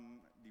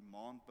beplan, die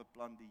maand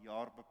beplan, die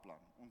jaar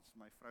beplan.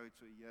 My vrou het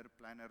so 'n year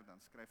planner, dan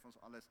skryf ons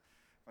alles,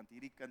 want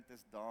hierdie kind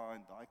is daar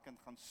en daai kind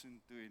gaan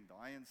soen toe en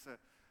daai en se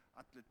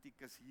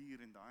atletiek is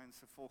hier en daai en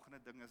se volgende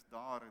ding is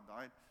daar en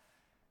daai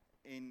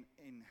en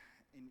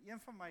een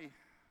van my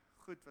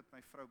goed wat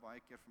my vrou baie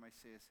keer vir my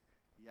sê is,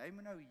 jy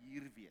moet nou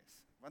hier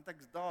wees, want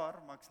ek's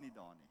daar, maar ek's nie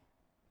daar nie.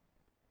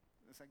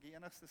 Dis ek die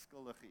enigste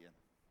skuldige een.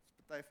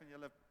 Party van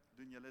julle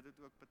doen julle dit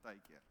ook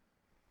partykeer.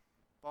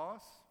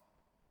 Paas,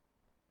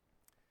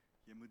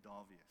 jy moet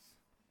daar wees.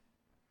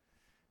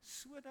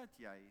 Sodat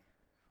jy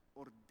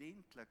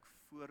ordentlik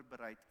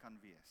voorbereid kan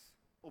wees,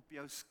 op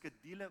jou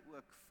skedule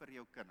ook vir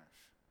jou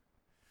kinders.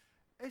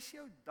 Is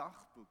jou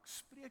dagboek,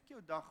 spreek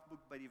jou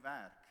dagboek by die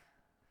werk,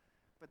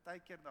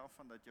 partykeer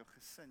daarvan dat jou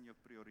gesin jou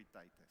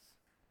prioriteit is.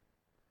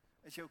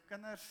 Is jou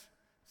kinders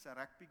se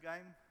rugby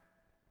game,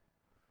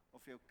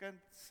 of jou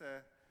kind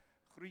se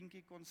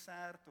groentjie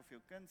konsert, of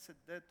jou kind se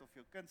dit, of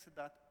jou kind se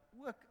dat,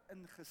 ook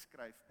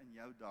ingeskryf in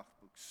jou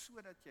dagboek,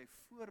 sodat jy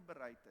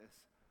voorbereid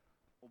is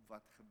op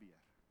wat gebeur.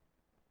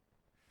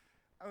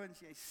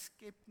 Ouens, jy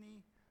skep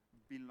nie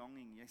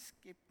belonging, jy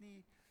skep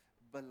nie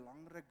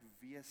belangrik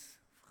wees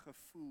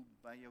gevoel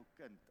by jou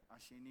kind,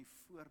 as jy nie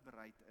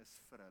voorbereid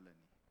is vir hulle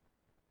nie.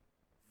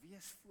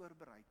 Wees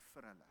voorbereid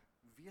vir hulle,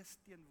 wees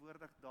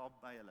teenwoordig daar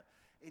by hulle,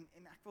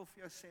 en ek wil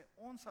vir jou sê,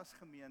 ons as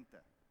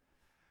gemeente,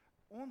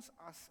 ons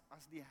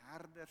as die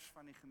herders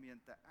van die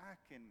gemeente,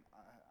 ek en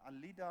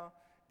Alida,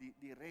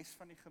 die res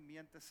van die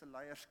gemeente se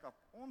leierskap,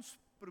 ons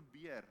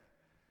probeer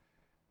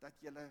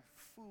dat julle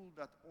voel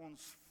dat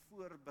ons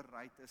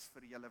voorbereid is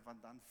vir julle,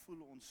 want dan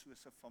voel ons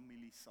soos 'n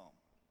familie saam.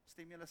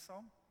 Stem julle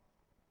saam?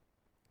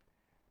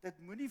 dit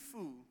moenie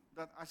voel,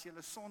 dat as jy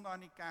 'n Sondag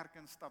in die kerk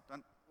instap,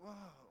 dan,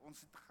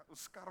 ons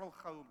skarrel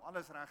gou om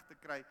alles reg te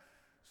kry,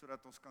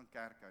 sodat ons kan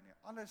kerk hou nie.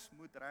 Alles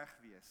moet reg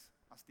wees,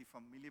 as die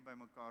familie by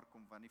mekaar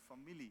kom, want die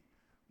familie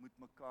moet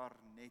mekaar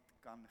net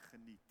kan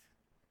geniet.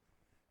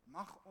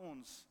 Mag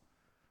ons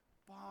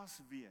paas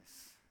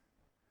wees,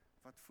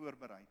 wat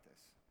voorbereid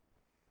is.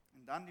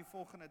 En dan die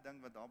volgende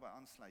ding wat daarbey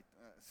aansluit,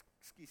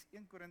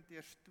 1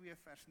 Korintiërs 2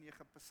 vers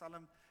 9,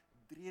 Psalm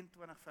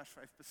 23 vers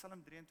 5,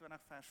 Psalm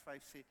 23 vers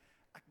 5 sê,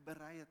 ek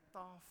berei 'n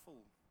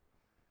tafel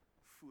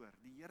voor,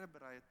 die Here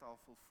berei 'n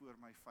tafel voor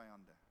my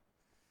vyande.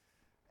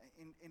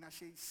 En as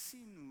jy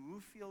sien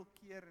hoeveel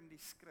keer in die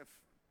skrif,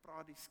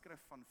 praat die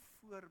skrif van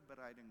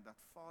voorbereiding,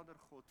 dat Vader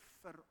God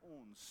vir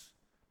ons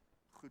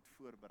goed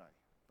voorberei.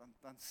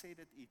 Dan sê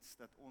dit iets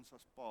dat ons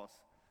as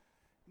paas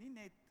nie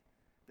net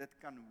dit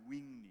kan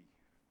wing nie.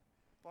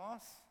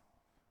 Paas,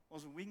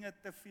 ons wing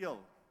het te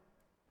veel.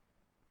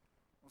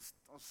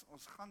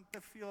 Ons gaan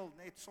te veel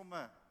net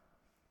somme.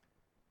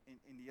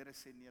 En die Here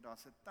sê nee,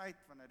 daar's 'n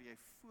tyd wanneer jy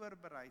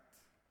voorbereid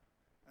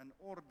in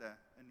orde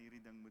in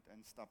hierdie ding moet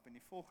instap. En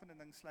die volgende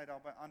ding sluit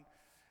daarbey aan,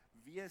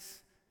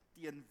 wees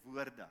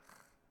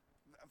teenwoordig.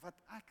 Wat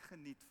ek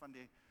geniet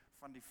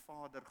van die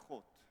Vader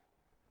God,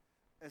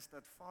 is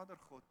dat Vader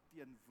God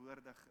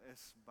teenwoordig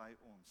is by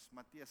ons.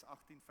 Matteus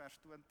 18 vers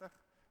 20,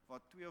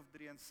 waar 2 of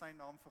 3 in sy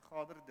naam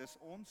vergader, dis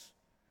ons,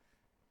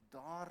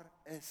 daar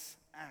is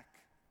ek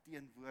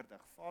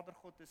teenwoordig. Vader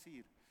God is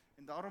hier.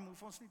 En daarom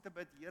hoef ons nie te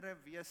bid, Here,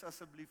 wees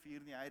asseblief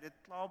hier nie. Hy het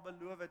dit klaar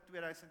beloof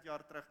 2000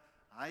 jaar terug.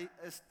 Hy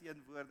is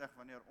teenwoordig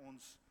wanneer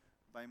ons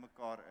by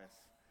mekaar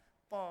is.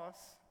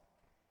 Paas,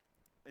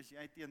 is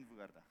jy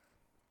teenwoordig?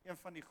 Een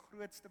van die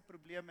grootste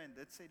probleme, en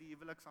dit sê die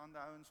huwelikshande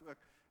ouens ook,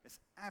 is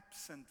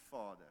absent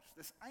fathers.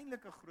 Dis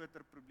eintlik 'n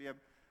groter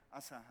probleem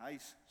as 'n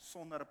huis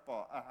sonder 'n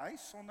pa. 'n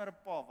Huis sonder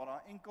 'n pa, waar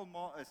daar enkel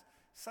ma is,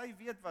 sy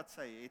weet wat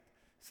sy het,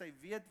 sy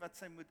weet wat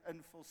sy moet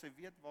invul, sy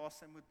weet waar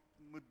sy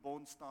moet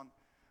bond staan,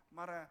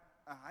 maar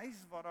 'n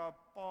huis waar daar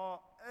 'n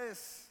pa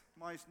is,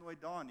 maar hy's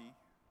nooit daar nie,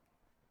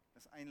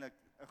 is eintlik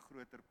 'n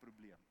groter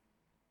probleem.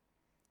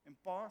 En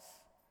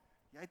paas,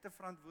 jy het 'n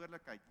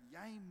verantwoordelikheid.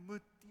 Jy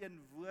moet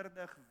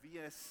teenwoordig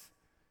wees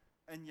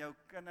in jou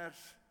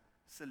kinders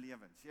se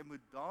lewens. Jy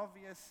moet daar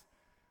wees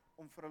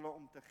om vir hulle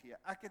om te gee.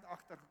 Ek het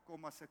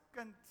agtergekom as 'n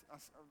kind,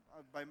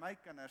 by my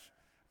kinders,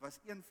 was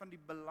een van die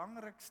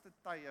belangrikste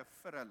tye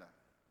vir hulle,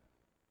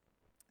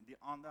 die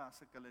aande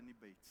as ek hulle in die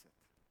bed sit.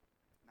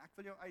 En ek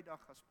wil jou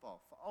uitdag as pa,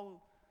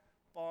 veral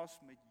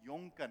paas met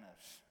jong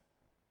kinders.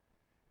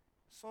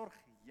 Sorg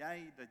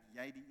jy dat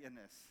jy die een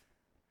is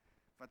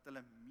wat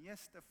hulle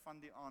meeste van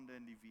die aande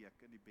in die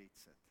week in die bed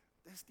sit.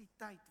 Dis die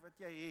tyd wat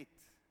jy het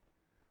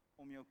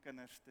om jou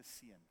kinders te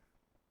seën.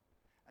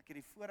 Ek het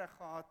die voorreg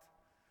gehad,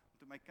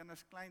 toe my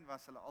kinders klein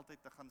was, hulle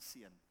altyd te gaan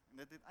seën. En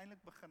dit het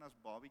eintlik begin as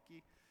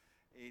babietjie,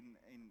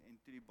 en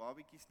toe die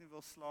babietjies nie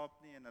wil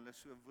slaap nie, en hulle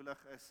so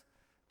woelig is,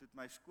 toe het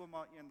my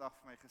skoonma eendag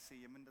vir my gesê,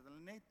 jy moet hulle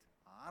net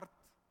hard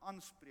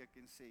aanspreek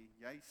en sê,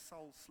 jy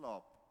sal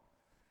slaap.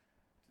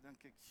 Toe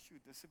dink ek,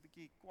 shoot, dis 'n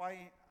bietjie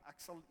kwaai, ek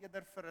sal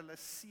eerder vir hulle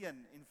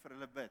seën en vir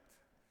hulle bid.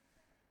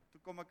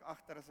 Toe kom ek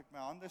agter, as ek my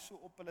hande so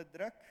op hulle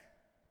druk,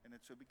 en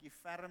dit so 'n bietjie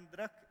ferm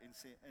druk, en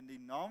sê, in die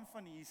naam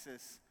van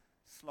Jesus,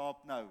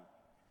 slaap nou.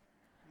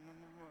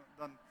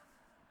 Dan,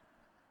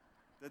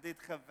 dit het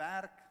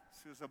gewerk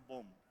soos 'n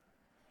bom.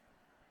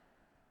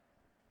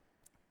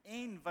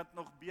 En wat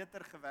nog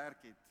beter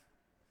gewerk het,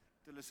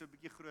 toe hulle so 'n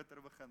bietjie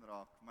groter begin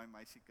raak, my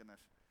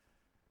meisiekinders,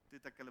 toe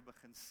het ek hulle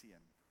begin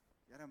seën.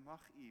 Here,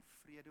 mag U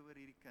vrede oor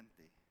hierdie kind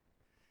hê.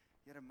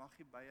 Here, mag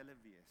U by hulle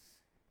wees.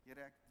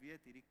 Here, ek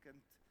weet hierdie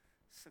kind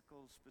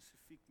sukkel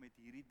spesifiek met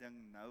hierdie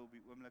ding nou op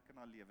die oomblik in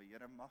haar lewe.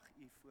 Here, mag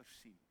U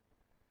voorsien.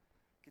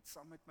 Ek het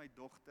saam met my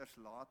dogters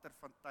later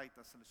van tyd,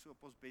 as hulle so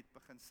op ons bed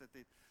begin sit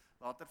het,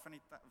 later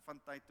van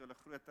tyd toe hulle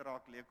groter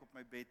raak, lê ek op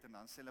my bed en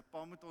dan sê hulle,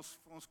 pa, moet ons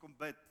vir ons kom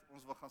bid,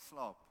 ons wil gaan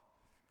slaap.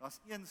 Daar's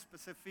een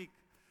spesifiek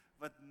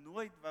wat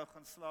nooit wou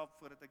gaan slaap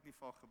voordat ek nie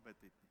vir haar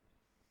gebid het nie.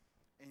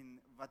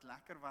 En wat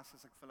lekker was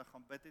as ek vir hulle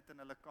gaan bid het in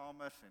hulle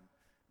kamers, en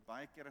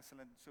baie keer as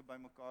hulle so by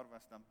mekaar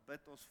was, dan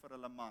bid ons vir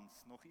hulle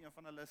mans. Nog een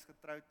van hulle is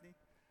getroud nie,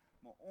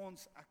 maar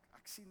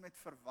ek sien met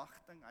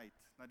verwagting uit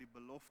na die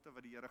belofte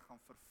wat die Here gaan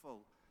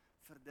vervul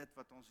vir dit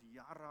wat ons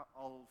jare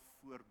al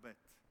voorbid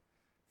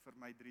vir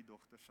my 3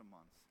 dogters se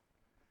mans.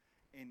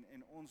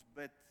 En ons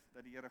bid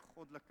dat die Here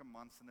goddelike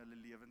mans in hulle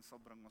lewens sal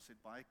bring. Ons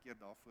het baie keer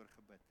daarvoor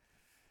gebid.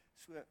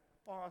 So,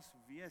 paas,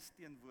 wees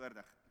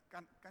teenwoordig.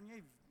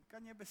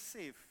 Kan jy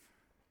besef,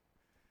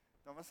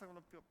 dan was al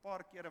 'n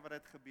paar kere wat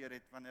dit gebeur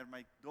het, wanneer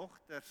my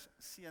dogters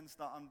seuns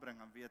daar aanbring,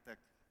 dan weet ek,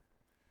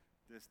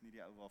 dis nie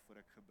die ou waarvoor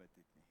ek gebid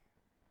het nie.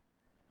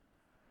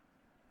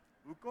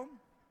 Hoekom?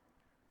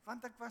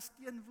 Want ek was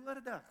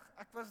teenwoordig,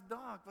 ek was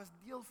daar, ek was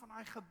deel van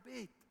daai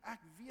gebed, ek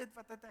weet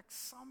wat het ek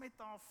saam met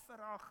haar vir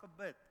haar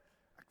gebid,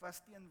 ek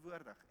was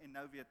teenwoordig, en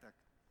nou weet ek,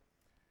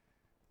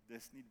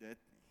 dis nie dit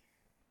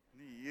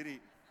nie,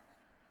 hierdie,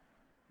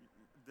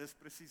 dis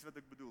presies wat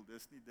ek bedoel,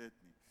 dis nie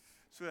dit nie.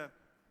 So,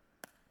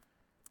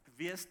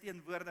 Wees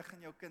teenwoordig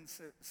in jou kind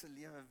se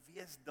lewe,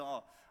 wees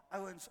daar.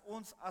 Ouens,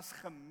 ons as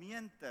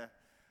gemeente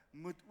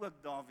moet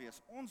ook daar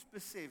wees. Ons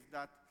besef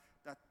dat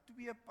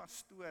 2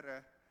 pastore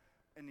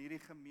in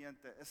hierdie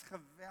gemeente is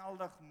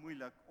geweldig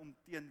moeilik om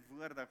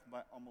teenwoordig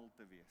by almal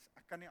te wees.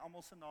 Ek kan nie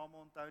almal se name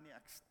onthou nie,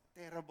 ek's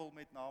terrible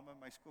met name,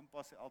 my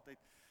skoonpa sê altyd,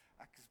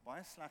 ek is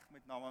baie sleg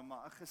met name,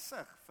 maar 'n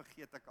gesig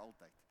vergeet ek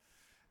altyd.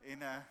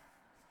 En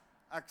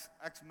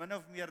ek's min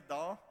of meer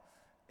daar,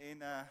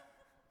 en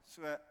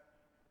so,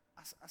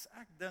 as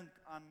ek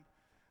dink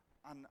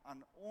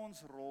aan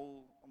ons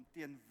rol om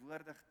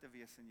teenwoordig te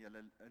wees in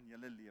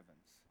julle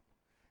lewens,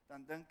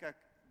 dan dink ek,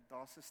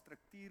 daar's 'n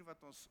struktuur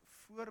wat ons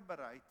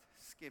voorbereid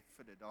skep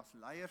vir dit. Daar's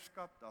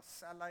leierskap, daar's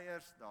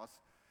selleiers,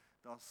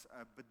 daar's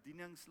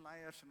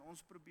bedieningsleiers, en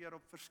ons probeer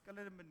op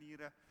verskillende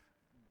maniere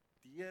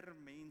deur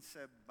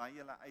mense by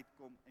julle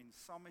uitkom en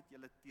saam met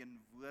julle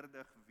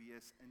teenwoordig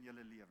wees in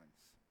julle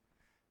lewens.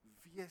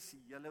 Wees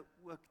julle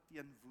ook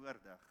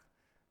teenwoordig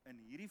in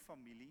hierdie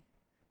familie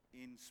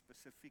en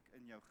spesifiek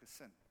in jou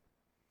gesin.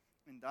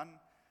 En dan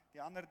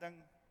die ander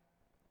ding,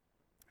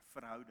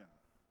 verhouding.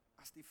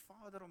 As die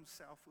Vader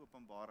homself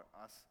openbaar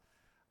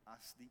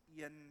as die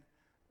een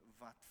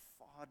wat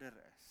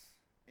Vader is.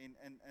 En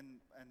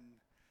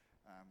in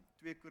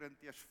 2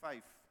 Korintiërs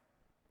 5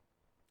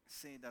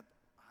 sê dat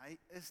hy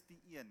is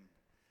die een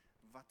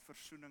wat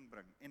versoening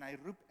bring. En hy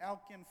roep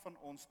elkeen van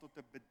ons tot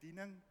 'n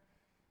bediening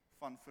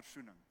van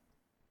versoening.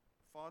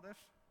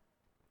 Vaders,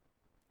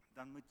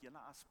 dan moet julle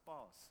as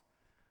paas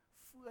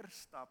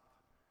voorstap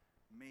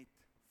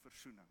met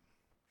versoening.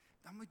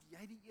 Dan moet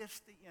jy die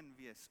eerste een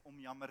wees om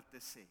jammer te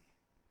sê.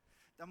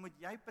 Dan moet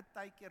jy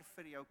partykeer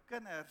vir jou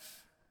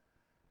kinders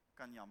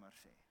kan jammer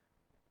sê.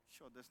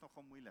 Sjoe, dis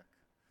nogal moeilik.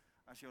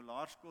 As jou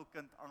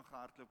laerskoolkind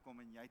aangehardloop kom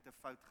en jy het 'n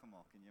fout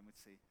gemaak en jy moet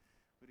sê,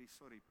 hoorie,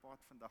 sorry, pa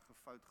het vandag 'n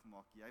fout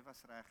gemaak, jy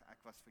was reg,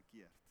 ek was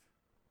verkeerd.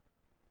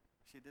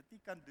 As jy dit nie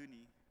kan doen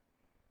nie,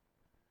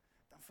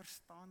 dan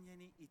verstaan jy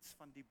nie iets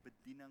van die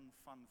bediening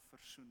van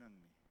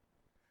versoening nie.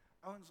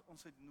 Ouens,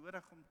 ons het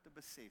nodig om te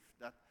besef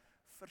dat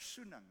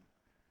versoening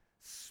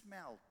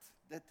smelt,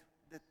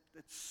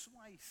 dit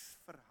swys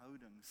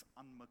verhoudings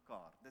aan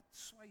mekaar, dit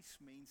swys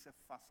mense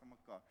vas aan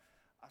mekaar,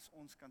 as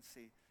ons kan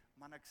sê,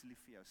 man, ek's lief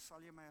vir jou,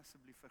 sal jy my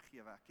asseblief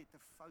vergewe, ek het 'n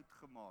fout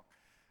gemaak,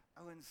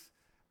 ouens,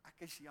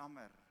 ek is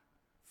jammer,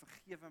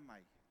 vergewe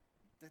my,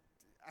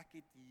 ek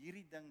het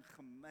hierdie ding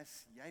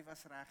gemis, jy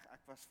was reg,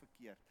 ek was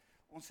verkeerd.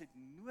 Ons het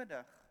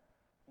nodig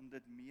om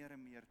dit meer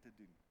en meer te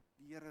doen.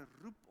 Die Here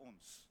roep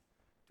ons,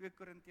 2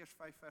 Korintiërs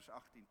 5 vers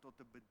 18, tot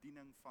 'n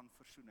bediening van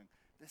versoening.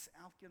 Dis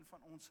elkeen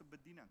van ons se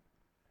bediening.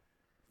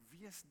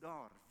 Wees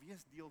daar,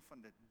 wees deel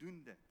van dit,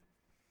 doen dit.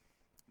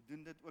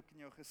 Doen dit ook in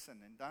jou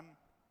gesin. En dan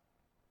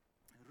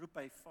roep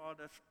hy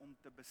vaders om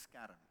te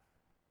beskerm.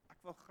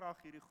 Ek wil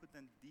graag hierdie goed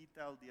in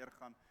detail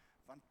deurgaan,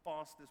 want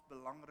paas, dis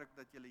belangrik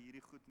dat julle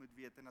hierdie goed moet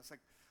weet. En as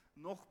ek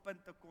nog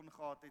punte kon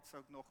gehad het,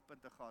 sou ek nog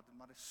punte gehad het,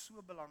 maar dit is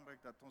so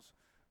belangrik dat ons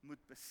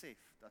moet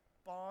besef, dat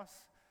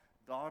paas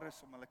daar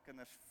is om hulle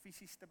kinders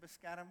fisies te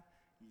beskerm.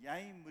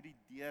 Jy moet die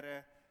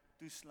deure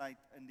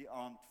toesluit in die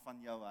aand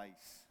van jou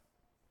huis.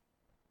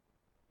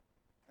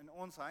 In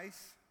ons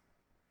huis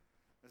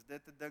is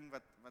dit 'n ding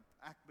wat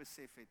ek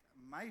besef het.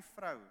 My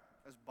vrou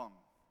is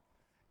bang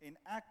en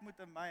ek moet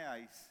in my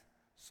huis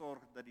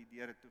sorg dat die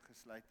deure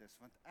toegesluit is,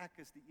 want ek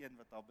is die een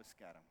wat haar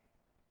beskerm.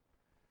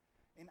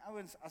 En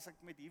ouens, as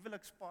ek met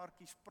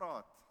huwelikspaartjies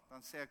praat,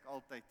 dan sê ek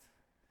altyd,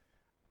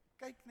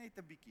 kyk net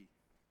 'n bietjie.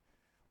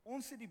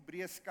 Ons het die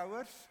breë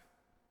skouers,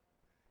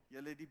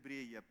 julle het die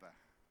breë heupe.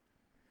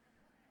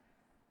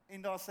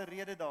 En daar's 'n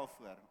rede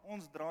daarvoor.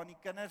 Ons dra nie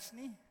kinders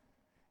nie,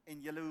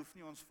 en julle hoef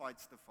nie ons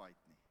fights te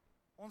fight nie.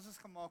 Ons is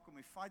gemaak om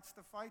die fights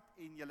te fight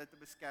en julle te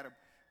beskerm.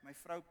 My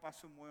vrou pas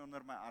so mooi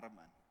onder my arm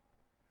in.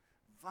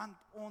 Want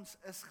ons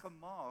is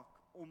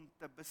gemaak om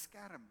te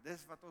beskerm.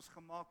 Dis wat ons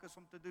gemaak is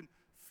om te doen.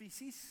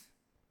 Fisies,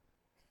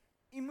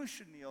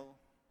 emosioneel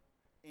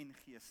en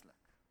geestelik.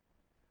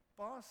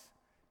 Paas,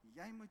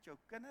 jy moet jou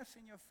kinders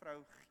en jou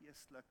vrou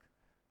geestelik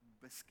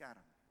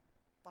beskerm.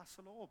 Pas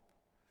hulle op.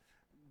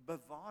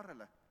 Bewaar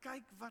hulle.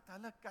 Kyk wat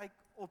hulle kyk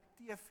op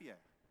TV.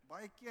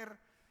 Baie keer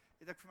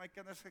het ek vir my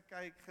kinders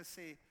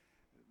gesê,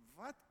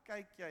 wat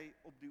kyk jy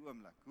op die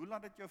oomblik? Hoe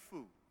laat dit jou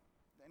voel?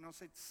 En ons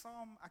het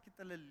saam, ek het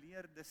hulle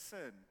leer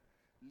discern,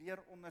 leer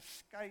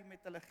onderskei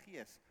met hulle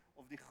gees,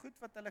 of die goed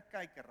wat hulle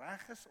kyk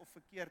reg is of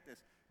verkeerd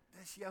is,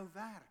 dis jou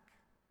werk.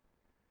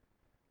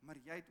 Maar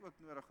jy het ook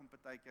nodig om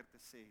partykeer te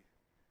sê,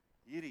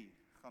 hierdie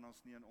gaan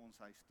ons nie in ons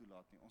huis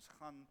toelaat nie, ons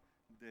gaan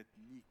dit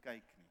nie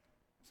kyk nie,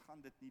 ons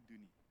gaan dit nie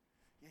doen nie.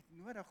 Jy het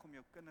nodig om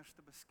jou kinders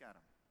te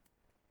beskerm.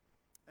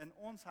 In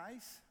ons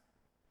huis,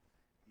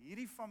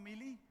 hierdie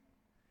familie,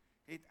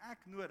 het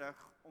ek nodig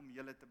om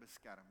julle te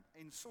beskerm.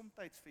 En soms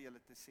vir julle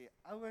te sê,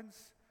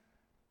 ouens,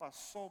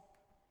 pas op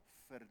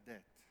vir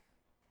dit.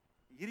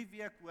 Hierdie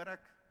week hoor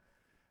ek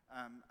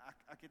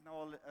het nou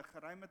al 'n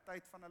geruime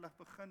tyd van hulle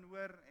begin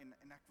hoor,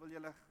 en ek wil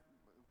julle,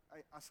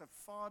 as 'n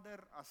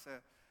vader,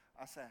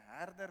 as 'n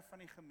herder van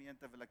die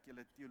gemeente, wil ek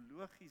julle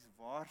teologies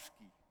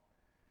waarsku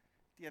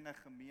teen 'n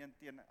gemeente,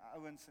 teen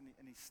ouens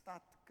in die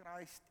stad,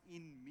 Christ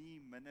in Me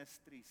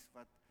Ministries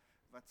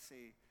wat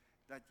sê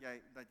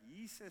dat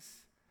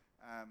Jesus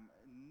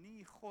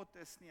nie God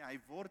is nie.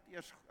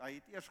 Hy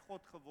het eers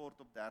God geword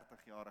op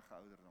 30 jarige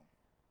ouderdom.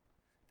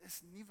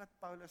 Dis nie wat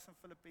Paulus in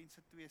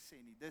Filippense 2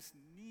 sê nie. Dis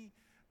nie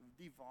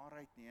die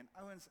waarheid nie. En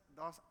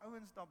daar's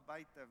ouens daar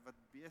buite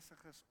wat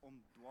besig is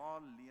om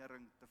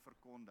dwaallering te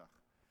verkondig.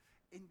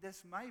 En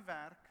dis my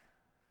werk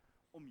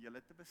om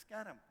julle te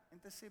beskerm en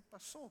te sê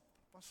pas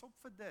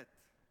op vir dit.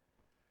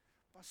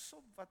 Pas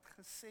op wat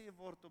gesê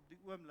word op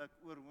die oomblik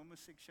oor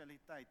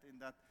homoseksualiteit en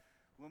dat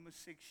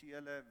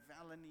homoseksuele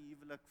wel in die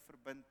huwelik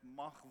verbind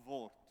mag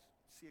word.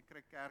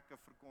 Sekere kerke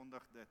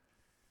verkondig dit.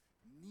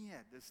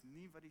 Nee, dis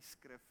nie wat die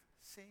skrif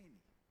sê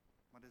nie.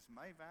 Maar dis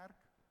my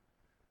werk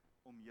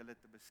om julle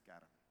te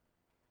beskerm.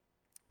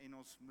 En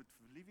ons moet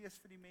lief wees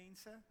vir die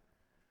mense,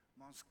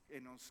 maar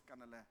ons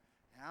kan hulle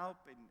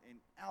help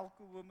en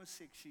elke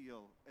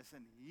homoseksueel is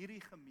in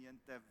hierdie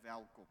gemeente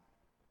welkom.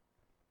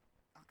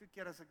 Elke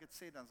keer as ek dit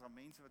sê, dan is daar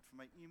mense wat vir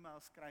my e-mail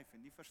skryf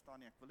en nie verstaan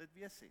nie, ek wil dit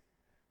weer sê.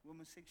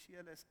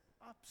 Homoseksuele is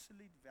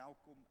absoluut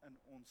welkom in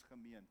ons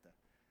gemeente.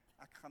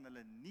 Ek gaan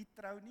hulle nie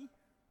trou nie,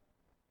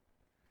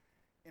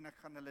 en ek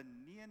gaan hulle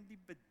nie in die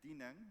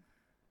bediening,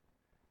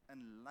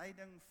 in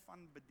leiding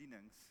van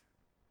bedienings,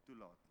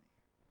 toelaat nie.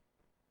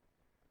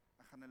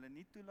 Ek gaan hulle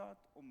nie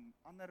toelaat om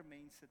ander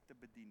mense te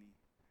bedien nie,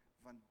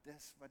 want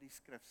dis wat die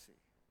skrif sê.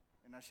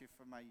 En as jy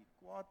vir my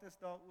kwaad is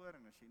daaroor,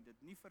 en as jy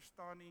dit nie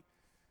verstaan nie,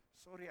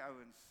 sorry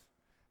ouens,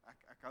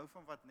 ek hou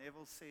van wat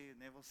Neville sê,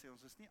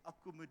 ons is nie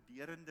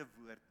akkommoderende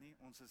woord nie,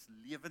 ons is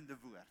lewende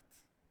woord.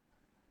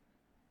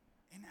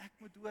 En ek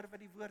moet hoor wat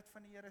die woord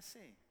van die Here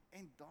sê.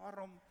 En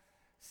daarom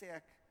sê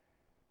ek,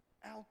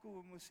 elke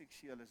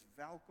homoseksueel is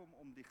welkom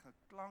om die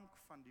geklank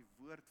van die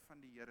woord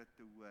van die Here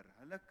te hoor.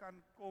 Hulle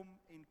kan kom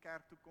en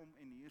kerk toe kom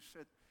en hier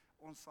sit,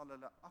 ons sal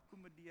hulle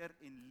akkommodeer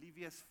en lief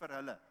wees vir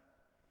hulle.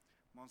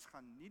 Maar ons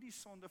gaan nie die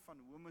sonde van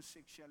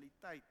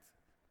homoseksualiteit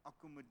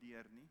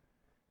akkommodeer nie,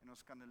 en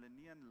ons kan hulle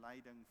nie in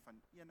leiding van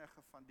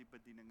enige van die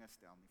bedieninge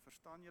stel nie.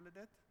 Verstaan julle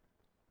dit?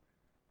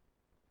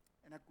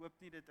 En ek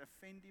hoop nie dit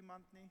offend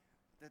iemand nie.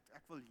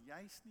 Ek wil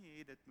juist nie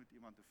hê dit moet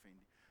iemand offend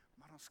nie.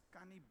 Maar ons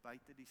kan nie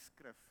buite die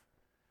skrif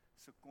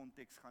se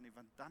konteks gaan nie,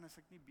 want dan is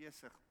ek nie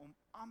besig om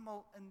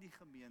almal in die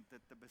gemeente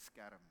te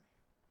beskerm nie.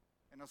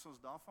 En as ons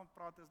daarvan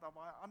praat, is daar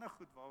baie ander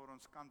goed waaroor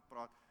ons kan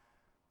praat.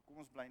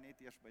 Kom ons bly net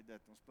eers by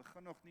dit. Ons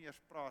begin nog nie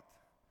eers praat.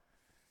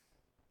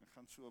 Ek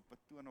gaan so op 'n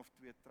toon of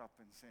 2 trap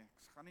en sê,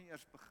 ek gaan nie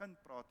eers begin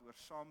praat oor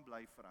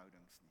saambly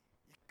verhoudings nie.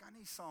 Jy kan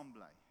nie saam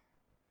bly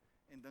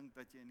en dink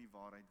dat jy in die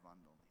waarheid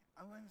wandel nie.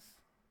 Ouens,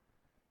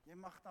 jy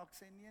mag dalk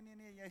sê,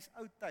 nee, jy's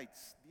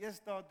oudtyds.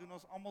 Deesdae doen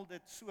ons almal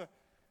dit so.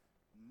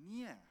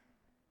 Nee,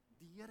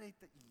 die Here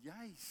het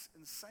juis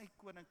in sy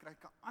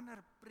koninkryk 'n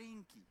ander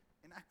prentjie.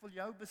 En ek wil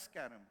jou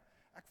beskerm.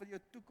 Ek wil jou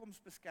toekoms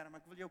beskerm.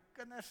 Ek wil jou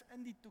kinders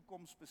in die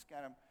toekoms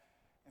beskerm.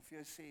 En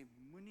vir jou sê,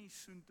 moenie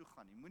soontoe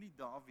gaan nie. Moenie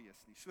daar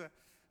wees nie. So,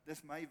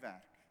 dis my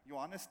werk.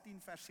 Johannes 10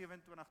 vers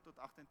 27 tot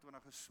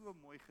 28 is so 'n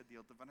mooi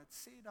gedeelte, want dit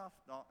sê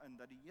daarin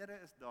dat die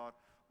Here is daar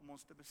om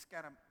ons te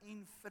beskerm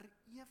en vir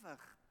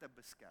ewig te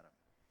beskerm.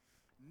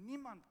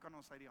 Niemand kan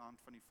ons uit die hand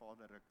van die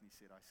Vader ruk nie,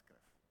 sê daai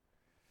skrif.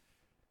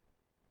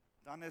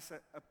 Dan is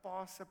 'n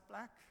pa se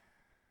plek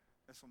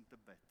is om te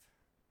bid.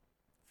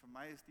 Vir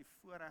my is die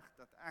voorreg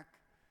dat ek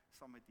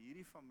saam met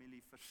hierdie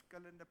familie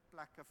verskillende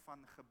plekke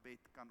van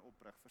gebed kan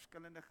oprig,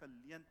 verskillende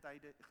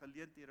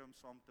geleenthede om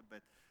saam te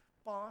bid.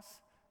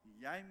 Paas,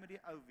 jy moet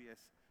die ou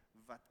wees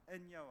wat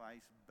in jou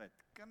huis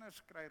bid.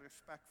 Kinders kry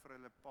respek vir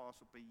hulle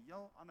paas op 'n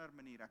heel ander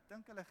manier. Ek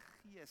dink hulle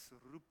gees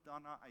roep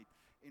daarna uit.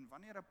 En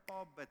wanneer 'n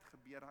pa bid,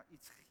 gebeur daar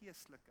iets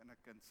geestelik in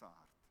 'n kind se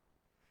hart.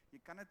 Jy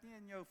kan dit nie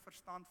in jou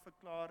verstand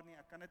verklaar nie,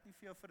 ek kan dit nie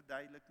vir jou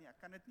verduidelik nie, ek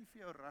kan dit nie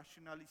vir jou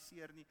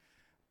rasionaliseer nie.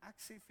 Ek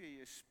sê vir jou,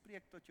 jy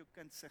spreek tot jou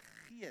kind se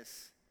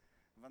gees,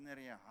 wanneer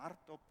jy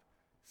hardop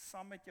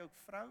saam met jou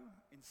vrou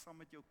en saam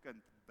met jou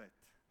kind bid.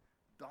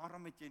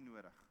 Daarom het jy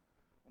nodig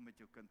om met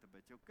jou kind te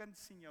bid. Jou kind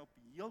sien jou op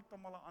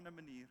heeltemal 'n ander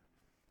manier,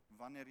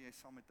 wanneer jy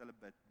saam met hulle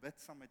bid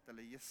saam met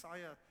hulle.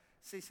 Jesaja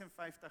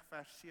 56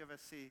 vers 7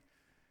 sê,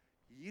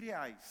 hierdie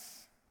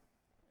huis,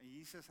 en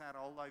Jesus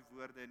herhaal daai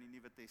woorde in die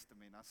Nuwe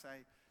Testament,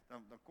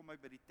 dan kom hy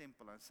by die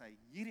tempel en sê,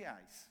 hierdie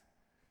huis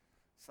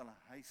sal 'n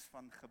huis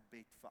van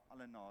gebed vir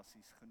alle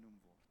nasies genoem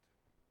word.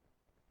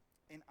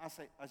 En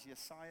as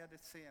Jesaja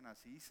dit sê, en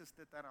as Jesus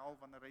dit herhaal,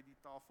 wanneer hy die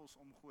tafels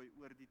omgooi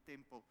oor die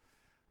tempel,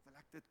 wil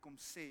ek dit kom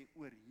sê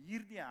oor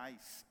hierdie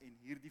huis en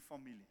hierdie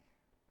familie.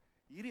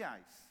 Hierdie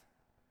huis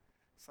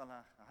sal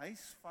 'n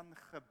huis van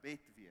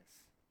gebed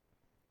wees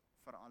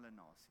vir alle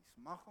nasies.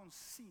 Mag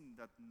ons sien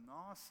dat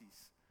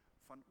nasies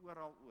van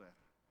oral oor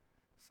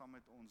saam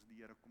met ons die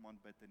Here kom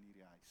aanbid in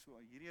hierdie huis. So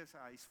hierdie is 'n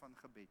huis van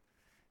gebed.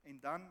 En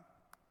dan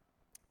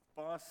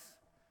pas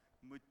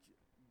moet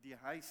die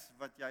huis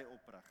wat jy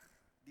oprig,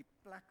 die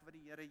plek wat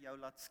die Here jou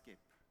laat skep,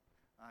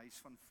 'n huis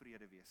van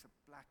vrede wees, 'n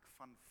plek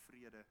van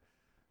vrede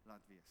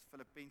laat wees.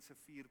 Filippense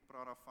 4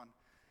 praat daarvan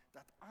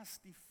dat as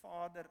die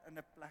Vader in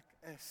 'n plek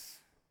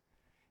is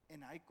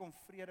en hy kom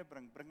vrede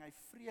bring hy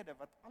vrede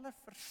wat alle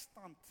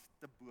verstand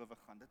te bowe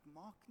gaan. Dit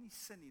maak nie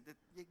sin nie.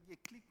 Jy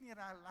klik nie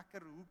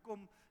lekker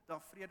hoekom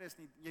daar vrede is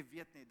nie. Jy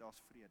weet net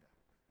daar's vrede.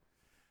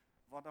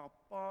 Waar daar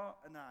pa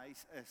in 'n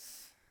huis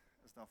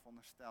is daar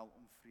veronderstel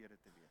om vrede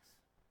te wees.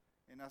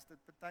 En as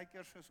dit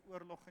partykeer soos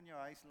oorlog in jou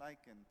huis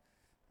lyk en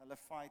hulle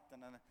fight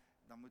en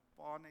dan moet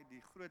pa net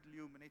die groot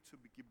leeu net so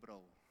bietjie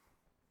brul.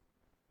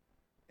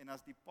 En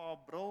as die pa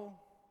brul,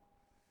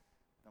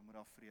 dan moet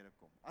daar vrede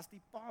kom. As die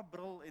pa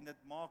brul en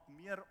dit maak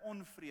meer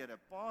onvrede,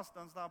 pa's,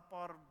 dan's daar 'n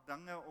paar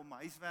dinge om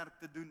huiswerk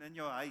te doen in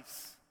jou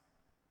huis.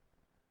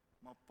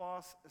 Maar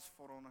pa's is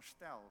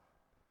veronderstel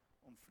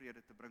om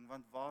vrede te bring,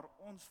 want waar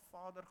ons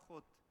Vader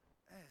God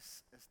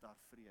is daar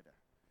vrede.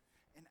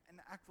 En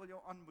ek wil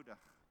jou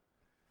aanmoedig,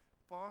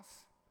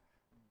 pa's,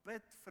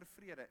 bid vir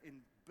vrede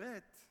en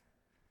bid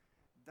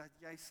dat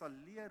jy sal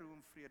leer hoe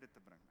om vrede te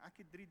bring. Ek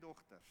het 3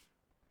 dogters.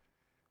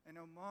 En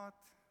nou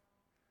maat,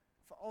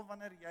 veral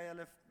wanneer jy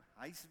hulle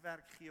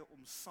huiswerk gee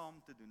om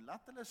saam te doen,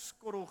 laat hulle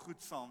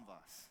skorrelgoed saam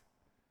was,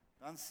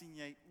 dan sien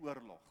jy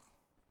oorlog.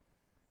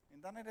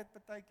 En dan het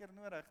dit baie keer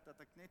nodig dat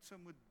ek net so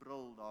moet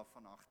brul daar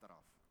van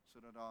agteraf,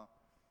 sodat daar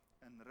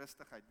in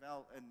rustigheid,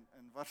 wel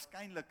in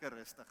waarskynlike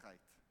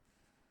rustigheid,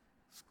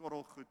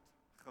 skorrelgoed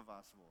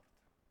gewas word.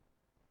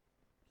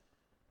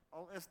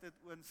 Al is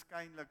dit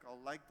oënskynlik,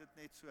 al lyk dit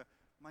net so,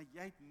 maar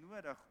jy het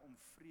nodig om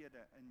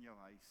vrede in jou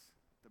huis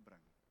te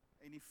bring.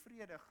 En die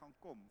vrede gaan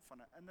kom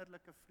van 'n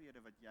innerlike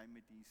vrede wat jy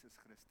met Jesus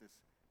Christus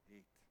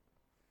het.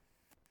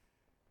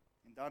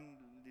 En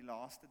dan die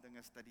laaste ding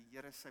is dat die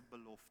Here sy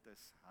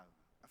beloftes hou.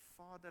 'n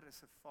Vader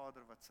is 'n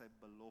Vader wat sy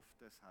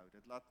beloftes hou.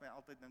 Dit laat my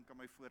altyd dink aan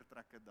my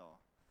voortrekker daar.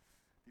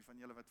 Die van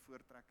julle wat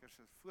voortrekkers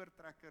is,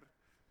 voortrekker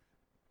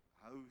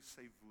hou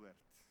sy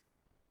woord.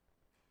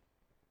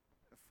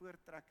 'n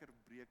Voortrekker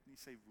breek nie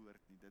sy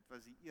woord nie. Dit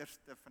was die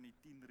eerste van die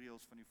 10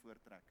 reëls van die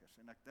voortrekkers.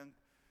 En ek dink,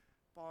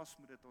 pa's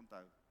moet dit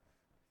onthou.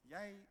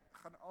 Jy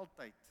gaan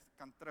altyd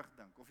kan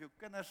terugdink, of jou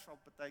kinders sal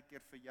baie keer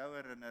vir jou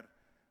herinner,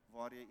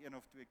 waar jy 1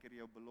 of 2 keer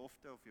jou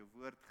belofte of jou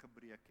woord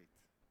gebreek het.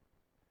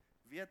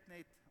 Weet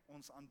net,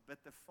 ons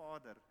aanbid 'n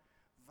Vader,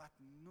 wat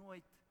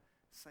nooit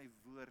sy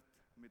woord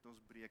met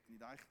ons breek nie.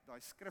 Daai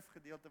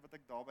skrifgedeelte wat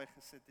ek daarby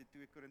gesit het,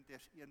 2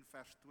 Korintiërs 1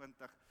 vers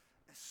 20,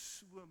 is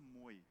so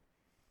mooi.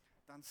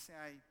 Dan sê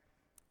hy,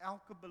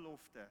 elke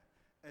belofte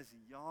is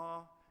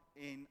ja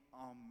en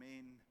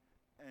amen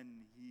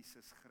in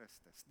Jesus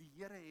Christus. Die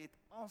Here het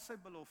al sy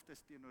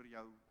beloftes teenoor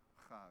jou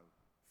gehou.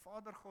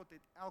 Vader God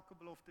het elke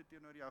belofte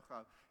teenoor jou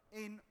gehou.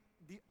 En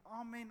die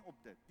amen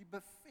op dit, die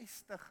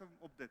bevestiging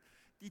op dit,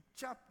 die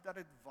chap dat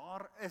dit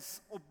waar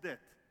is op dit,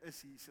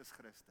 is Jesus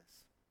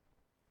Christus.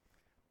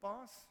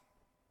 Pa's,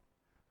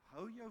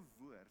 hou jou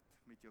woord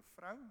met jou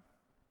vrou.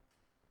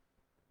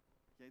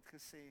 Jy het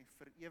gesê,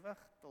 vir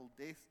ewig, till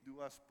death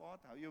do us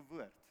part, hou jou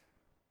woord.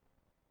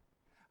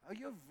 Hou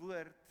jou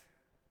woord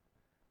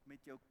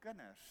met jou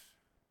kinders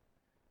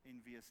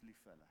en wees lief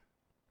vir hulle.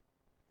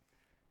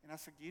 En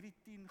as ek hierdie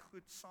 10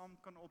 goed saam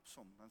kan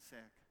opsom, dan sê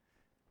ek,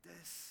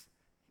 dis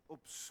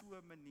op so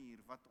 'n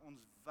manier wat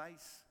ons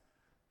wys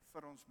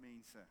vir ons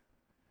mense,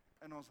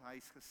 in ons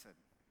huisgesin,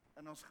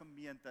 in ons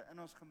gemeente, in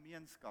ons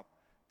gemeenskap,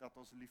 dat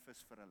ons lief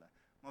is vir hulle.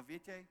 Maar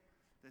weet jy,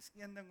 dis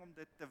een ding om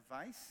dit te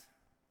wys,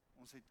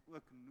 ons het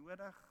ook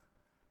nodig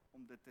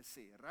om dit te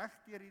sê.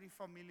 Reg deur hierdie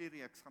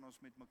familiereeks gaan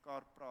ons met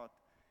mekaar praat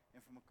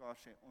en vir mekaar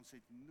sê, ons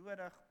het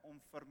nodig om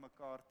vir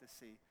mekaar te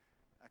sê,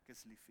 ek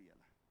is lief vir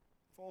julle.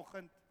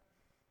 Volgend,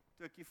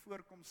 toe ek hier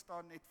voorkom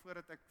staan, net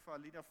voordat ek vir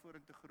Alida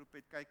vorentoe geroep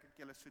het, kyk ek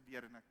julle so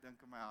deur en ek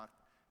dink in my hart,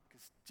 ek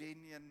is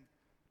genuine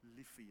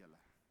lief vir julle.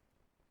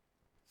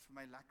 Dit is vir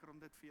my lekker om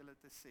dit vir julle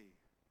te sê.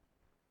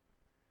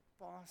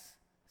 Pa's,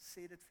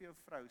 sê dit vir jou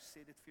vrou,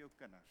 sê dit vir jou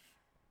kinders.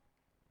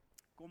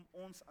 Kom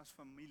ons as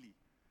familie,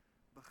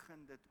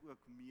 begin dit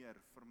ook meer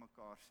vir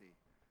mekaar sê.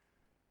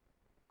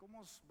 Kom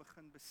ons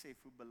begin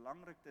besef hoe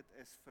belangrik dit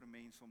is vir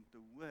mense om te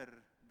hoor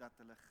dat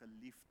hulle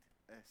geliefd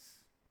is.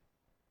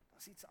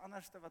 Daar's iets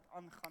anderste wat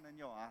aangaan in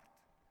jou hart,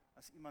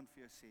 as iemand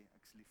vir jou sê, ek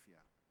is lief vir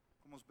jou.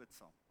 Kom ons bid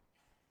saam.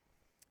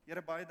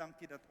 Here, baie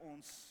dankie dat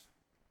ons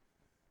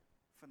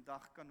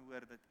vandag kan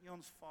hoor dat U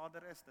ons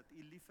Vader is, dat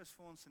U lief is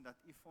vir ons en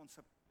dat U vir ons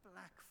 'n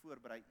plek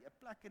voorberei, 'n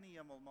plek in die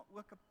hemel, maar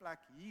ook 'n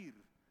plek hier,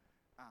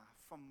 'n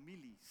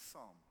familie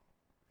saam.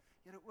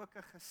 Here, ook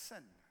 'n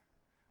gesin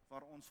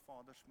waar ons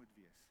vaders moet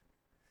wees.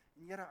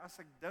 En Here, as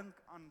ek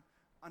dink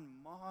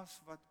aan ma's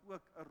wat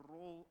ook 'n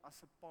rol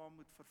as 'n pa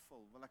moet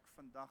vervul, wil ek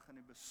vandag in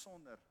die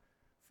besonder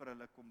vir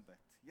hulle kom bid.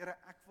 Here,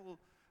 ek wil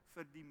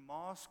vir die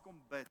ma's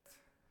kom bid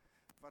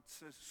wat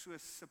so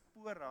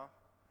Sipora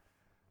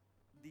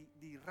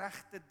die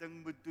regte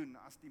ding moet doen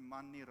as die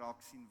man nie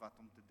raak sien wat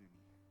om te doen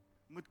nie.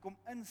 Moet kom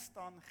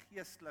instaan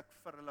geestelik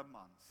vir hulle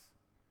mans.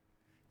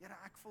 Here,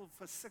 ek wil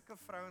vir sulke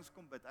vrouens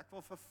kom bid. Ek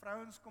wil vir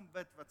vrouens kom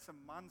bid wat se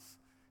mans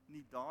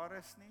nie daar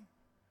is nie.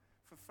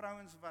 Vir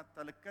vrouens wat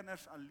hulle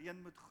kinders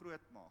alleen moet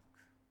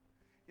grootmaak.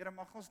 Here,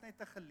 mag ons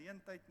net 'n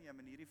geleentheid neem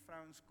en hierdie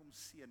vrouens kom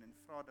seën en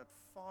vra dat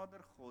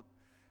Vader God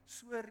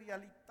so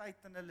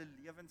realiteit in hulle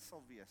lewens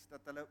sal wees,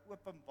 dat hulle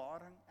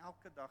openbaring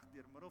elke dag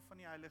deur middel van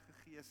die Heilige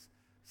Gees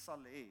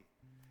sal hê,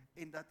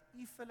 en dat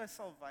U vir hulle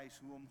sal wys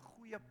hoe om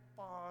goeie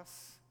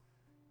paas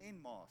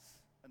en maas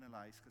in hulle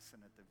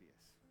huisgesinne te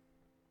wees.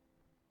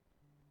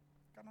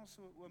 Kan ons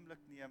so 'n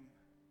oomblik neem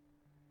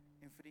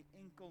en vir die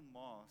enkel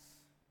maas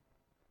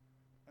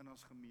in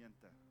ons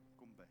gemeente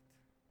kom bid?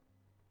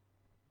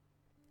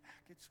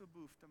 Ek het so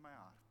behoefte in my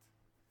hart.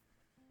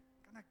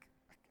 Kan ek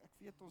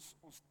weet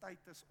ons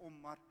tyd is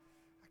om, maar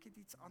ek het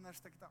iets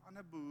anders, ek het 'n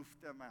ander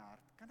behoefte in my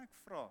hart. Kan ek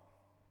vra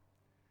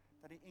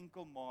dat die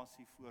enkel maas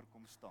hier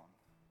voorkom staan?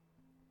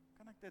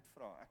 Kan ek dit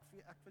vra?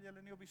 Ek wil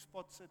julle nie op die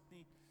spot sit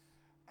nie.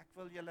 Ek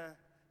wil julle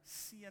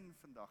seën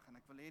vandag en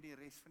ek wil hê die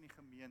res van die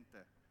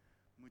gemeente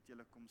moet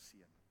julle kom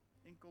seën.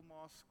 Enkel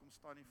maas, kom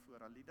staan hier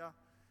voor. Alida,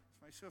 is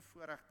vir my so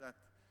voorreg dat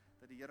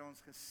die Here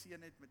ons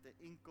geseën het met 'n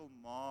enkel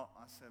ma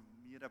as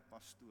 'n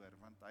mede-pastoor,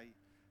 want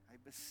hy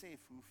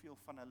besef hoeveel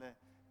van hulle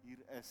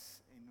hier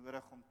is en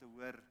nodig om te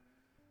hoor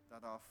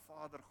dat daar 'n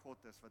Vader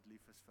God is wat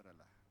lief is vir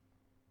hulle.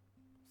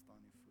 Kom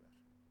staan hier voor.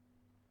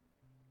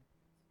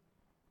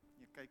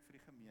 Jy kyk vir die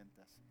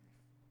gemeente asseblief.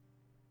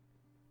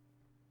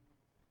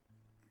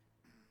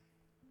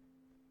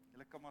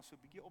 Julle kan maar so 'n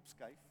bietjie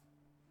opskuif.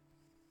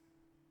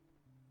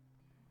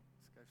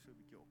 Skuif so 'n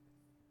bietjie op.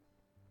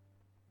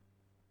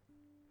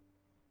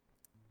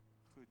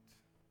 Goed.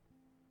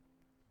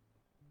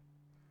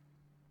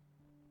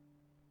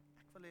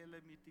 Ek wil hê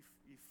julle moet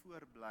hier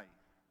voor bly.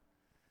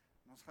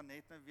 En ons gaan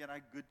net nou weer hy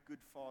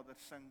good Vader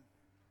sing.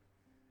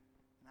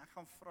 En ek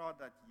gaan vra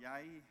dat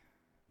jy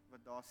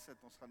wat daar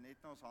sit, ons gaan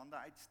net nou ons hande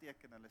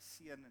uitsteek en hulle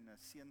seën en 'n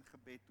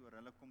seëngebed oor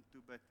hulle kom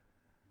toebid.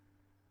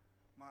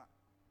 Maar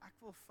ek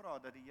wil vra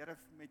dat die Here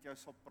met jou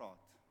sal praat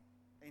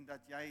en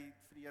dat jy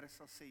vir die Here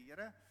sal sê,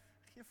 Here,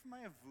 gee vir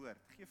my 'n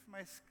woord, gee vir my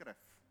 'n skrif.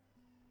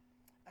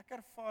 Ek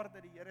ervaar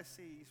dat die Here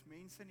sê, hier's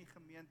mense in die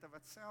gemeente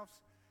wat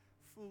selfs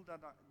voel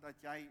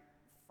dat jy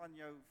van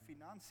jou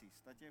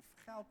finansies, dat jy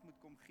geld moet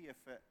kom gee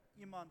vir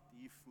iemand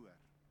hiervoor.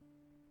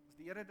 As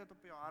die Here dit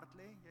op jou hart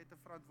lê, jy het 'n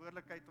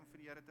verantwoordelikheid om vir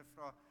die Here te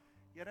vra,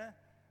 Here,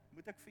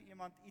 moet ek vir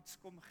iemand iets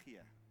kom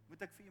gee?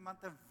 Moet ek vir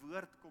iemand 'n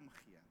woord kom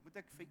gee? Moet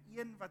ek vir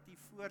een wat hier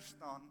voor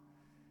staan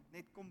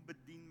net kom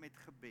bedien met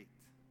gebed?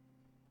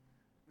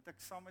 Moet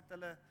ek saam met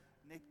hulle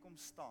net kom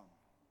staan?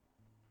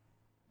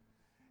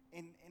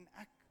 En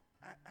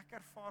ek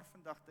ervaar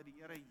vandag dat die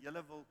Here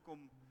julle wil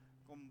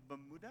kom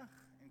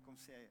bemoedig en kom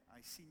sê,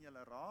 hy sien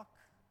julle raak.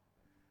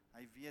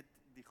 Hy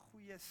weet die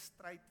goeie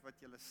stryd wat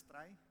julle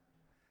stry.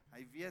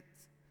 Hy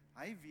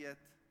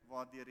weet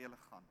waardeur julle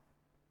gaan.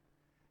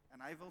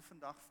 En hy wil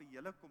vandag vir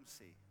julle kom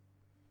sê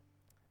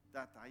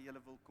dat hy julle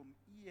wil kom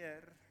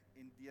eer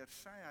en deur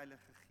sy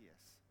Heilige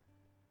Gees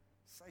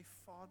sy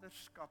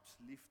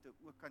vaderskapsliefde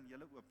ook aan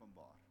julle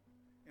openbaar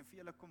en vir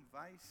julle kom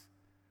wys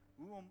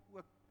hoe om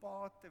ook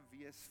pa te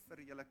wees vir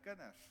julle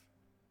kinders.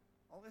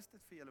 Al is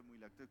dit vir julle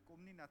moeilik, dit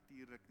kom nie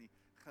natuurlik nie.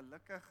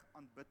 Gelukkig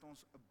aanbid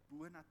ons 'n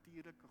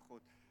bonatuurlike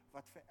God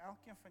wat vir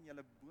elkeen van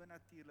julle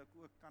bonatuurlik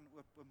ook kan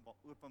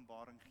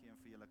openbaring gee en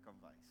vir julle kan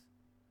wys.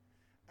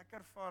 Ek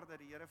ervaar dat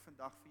die Here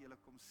vandag vir julle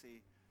kom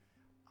sê,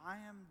 I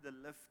am the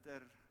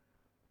lifter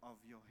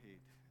of your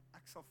head.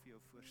 Ek sal vir jou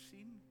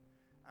voorsien,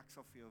 ek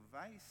sal vir jou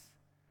wys,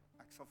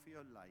 ek sal vir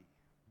jou lei.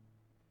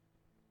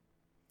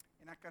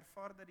 En ek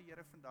ervaar dat die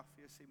Here vandag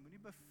vir jou sê, moenie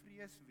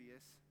bevrees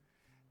wees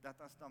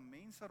dat as dan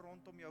mense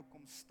rondom jou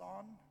kom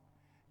staan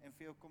en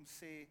vir jou kom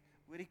sê,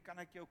 hoorie, kan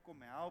ek jou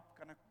kom help,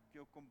 kan ek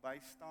jou kom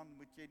bystaan,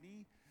 moet jy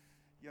nie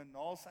jou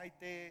naels uit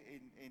hê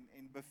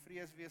en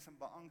bevrees wees en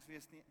beangs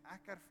wees nie.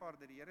 Ek ervaar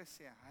dat die Here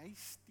sê, hy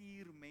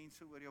stuur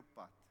mense oor jou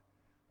pad,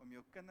 om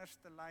jou kinders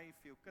te lei,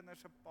 vir jou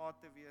kinders se pa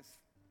te wees,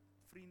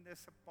 vriende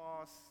se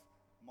paas,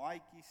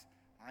 maatjies,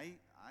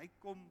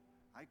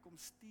 hy kom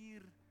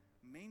stuur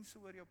mense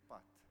oor jou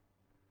pad,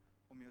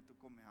 om jou te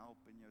kom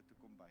help en jou te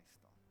kom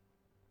bystaan.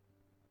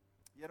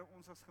 Here,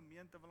 ons as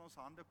gemeente wil ons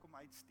hande kom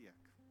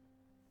uitsteek.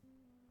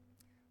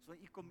 So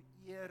U kom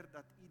eer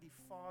dat U die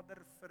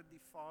Vader vir die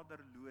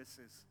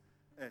vaderloses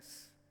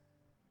is.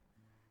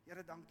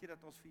 Here, dankie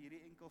dat ons vir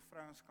hierdie enkel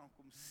vrouens kan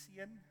kom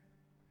seën.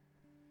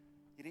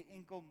 Hierdie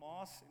enkel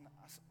maas en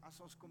as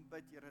ons kom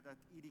bid, Here, dat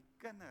U die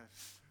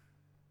kinders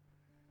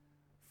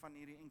van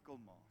hierdie enkel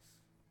maas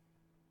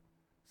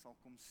sal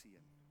kom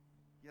seën.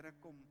 Here,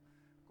 kom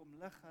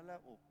lig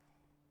hulle op.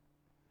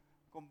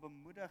 Kom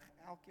bemoedig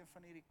elkeen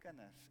van hierdie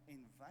kinders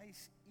en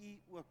wys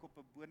U ook op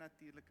 'n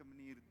bonatuurlike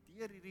manier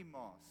deur hierdie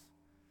maas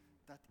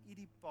dat U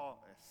die pa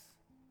is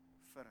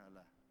vir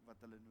hulle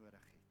wat hulle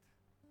nodig het.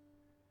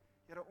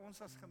 Here,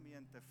 ons as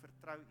gemeente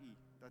vertrou U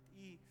dat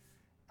U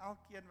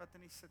elkeen wat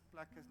in die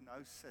sitplekke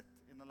nou sit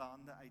en hulle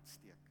hande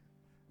uitsteek,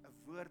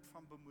 'n woord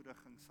van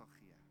bemoediging sal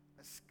gee,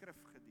 'n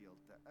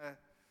skrifgedeelte, 'n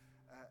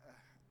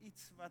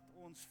iets wat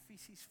ons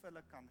fisies vir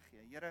hulle kan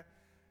gee. Here,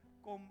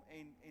 kom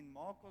en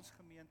maak ons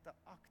gemeente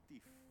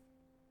aktief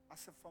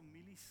as 'n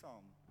familie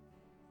saam.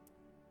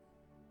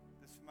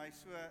 Dit is vir my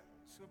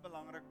so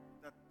belangrik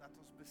dat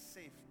ons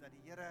besef dat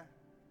die Here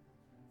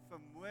vir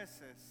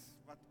Moses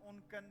wat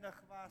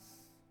onkundig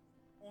was,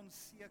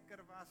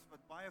 onseker was,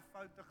 wat baie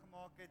foute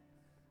gemaak het,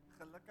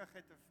 gelukkig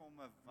het hy vir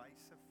hom 'n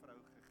wyse vrou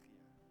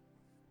gegee.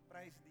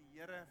 Prys die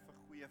Here vir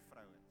goeie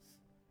vrouens.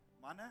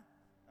 Manne,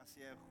 as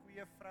jy 'n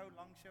goeie vrou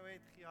langs jou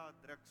het, gee haar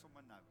 'n druk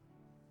sommer nou.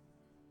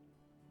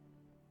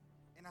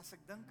 En as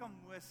ek dink aan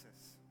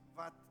Moses,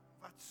 wat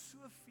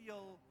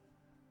soveel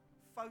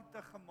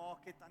foute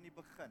gemaak het aan die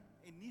begin,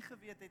 en nie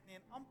geweet het nie,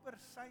 en amper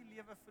sy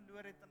lewe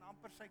verloor het, en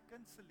amper sy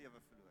kind se lewe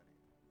verloor het,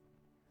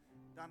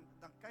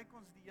 dan kyk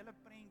ons die hele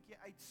prentjie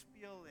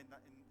uitspeel, en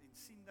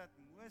sien dat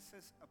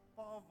Moses 'n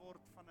pa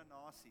word van 'n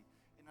nasie.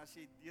 En as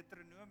jy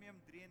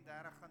Deuteronomium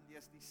 33 gaan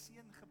lees, die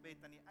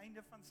seëngebed aan die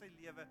einde van sy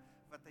lewe,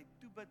 wat hy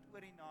toebid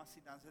oor die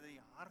nasie, dan is dit die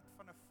hart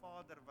van 'n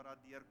vader wat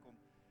daar deurkom,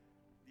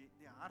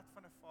 die hart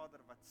van 'n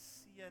vader wat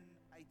seën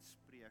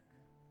uitspreek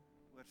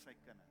oor sy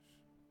kinders.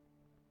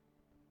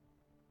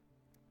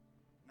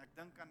 En ek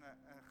dink aan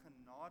 'n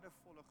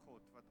genadevolle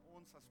God, wat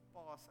ons as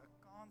paas 'n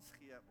kans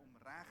gee om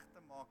reg te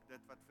maak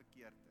dit wat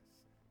verkeerd is.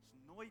 Dit is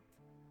nooit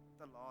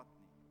te laat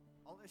nie.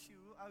 Al is jy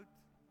hoe oud,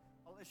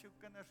 al is jou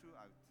kinders hoe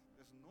oud, dit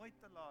is nooit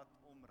te laat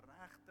om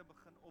reg te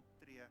begin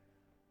optree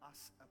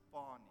as 'n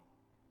pa nie.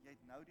 Jy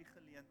het nou die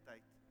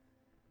geleentheid,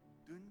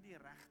 doen die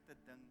regte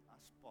ding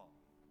as pa.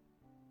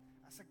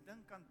 As ek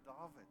dink aan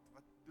Dawid,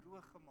 wat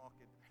droog gemaak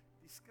het,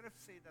 die skrif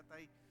sê dat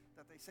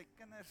hy sy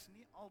kinders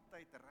nie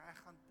altyd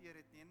reg hanteer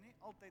het nie, en nie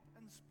altyd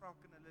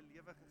inspraak in hulle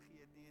lewe gegee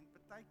het nie, en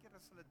partykeer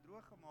as hulle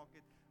droog gemaak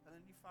het, hulle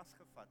nie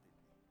vasgevat het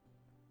nie.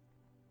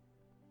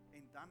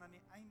 En dan aan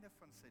die einde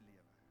van sy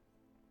lewe,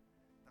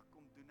 dan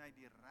doen hy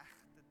die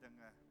regte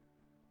dinge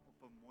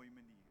op 'n mooi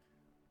manier.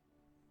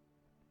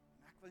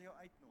 En ek wil jou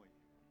uitnooi,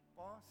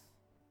 paas,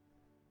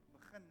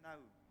 begin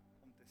nou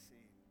om te sê,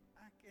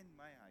 ek en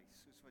my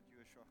huis, soos wat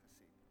Joshua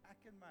gesê het,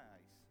 ek en my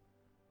huis,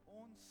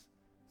 ons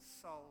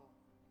sal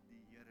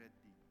die Here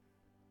dien.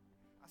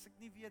 As ek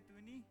nie weet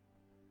hoe nie,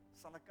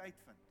 sal ek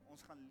uitvind.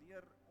 Ons gaan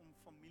leer om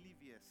familie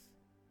wees,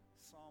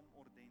 saam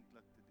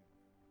ordentlik te doen.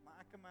 Maar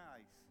ek en my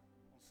huis,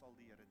 ons sal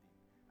die Here dien.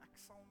 Ek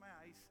sal my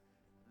huis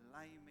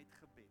lei met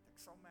gebed. Ek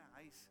sal my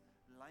huis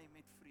lei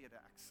met vrede.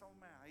 Ek sal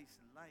my huis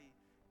lei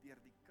deur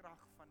die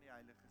krag van die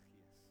Heilige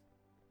Gees.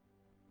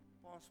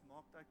 Paas,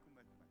 maak daai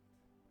kommitment.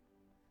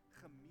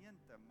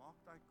 Gemeente, maak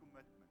daai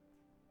kommitment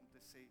om te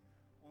sê,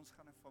 ons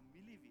gaan 'n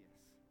familie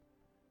wees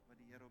wat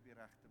die Here op die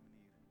regte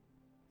manier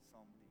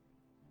saam dien.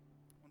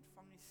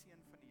 Ontvang die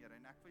seën van die Here,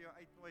 en ek wil jou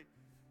uitnooi,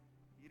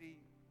 hierdie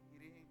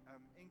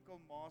enkel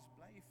maas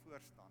bly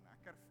voor staan.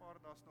 Ek ervaar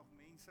daar's nog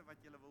mense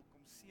wat julle wil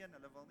kom seën,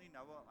 hulle wil nie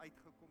nou al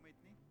uitgekom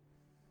het nie.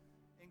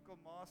 Enkel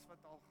maas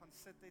wat al gaan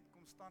sit het,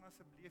 kom staan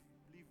asseblief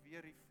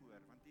weer hier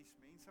voor, want hier's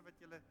mense wat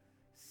julle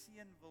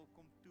seën wil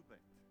kom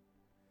toebid.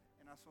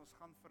 En as ons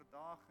gaan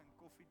verdaag en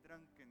koffie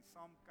drink en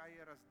saam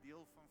kuier as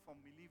deel van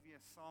familie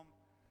wees saam,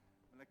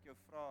 wil ek jou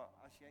vra,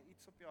 as jy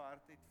iets op jou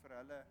hart het vir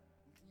hulle,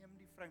 neem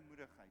die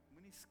vrymoedigheid,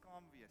 moenie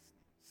skaam wees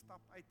nie,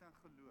 stap uit in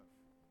geloof,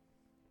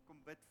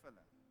 kom bid vir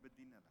hulle,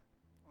 bedien hulle,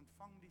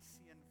 ontvang die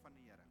seën van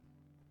die Here.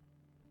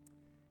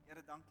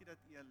 Here, dankie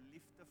dat U 'n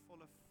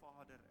liefdevolle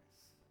Vader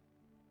is,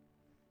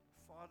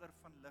 Vader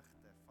van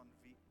ligte, van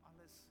wie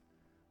alles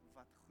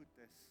wat goed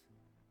is,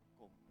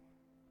 kom.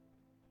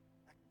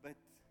 Ek bid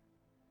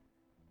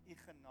U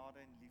genade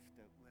en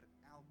liefde oor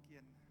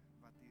elkeen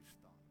wat hier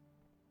staan.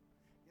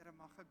 Here,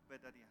 mag ek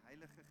bid dat die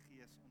Heilige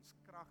Gees ons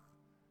krag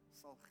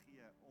sal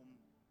gee om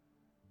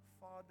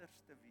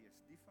vaders te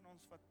wees, die van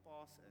ons wat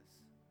paas is,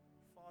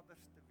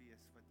 vaders te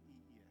wees wat U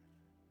eer.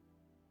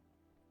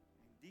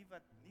 En die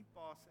wat nie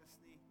paas is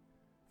nie,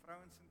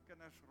 vrouens en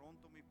kinders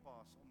rondom die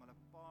paas, om hulle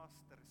paas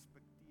te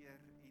respekteer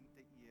en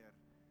te eer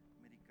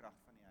met die krag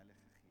van die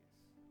Heilige Gees.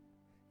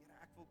 Here,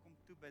 ek wil kom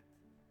toebid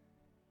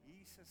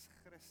Jesus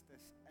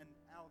Christus in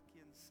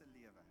elkeen se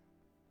lewe.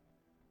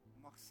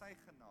 Mag sy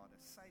genade,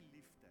 sy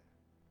liefde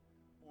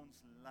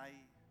ons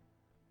lei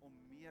om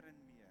meer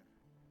en meer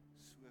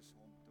soos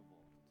hom te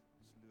word.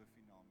 Ons loof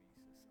U naam,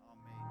 Jesus.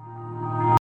 Amen.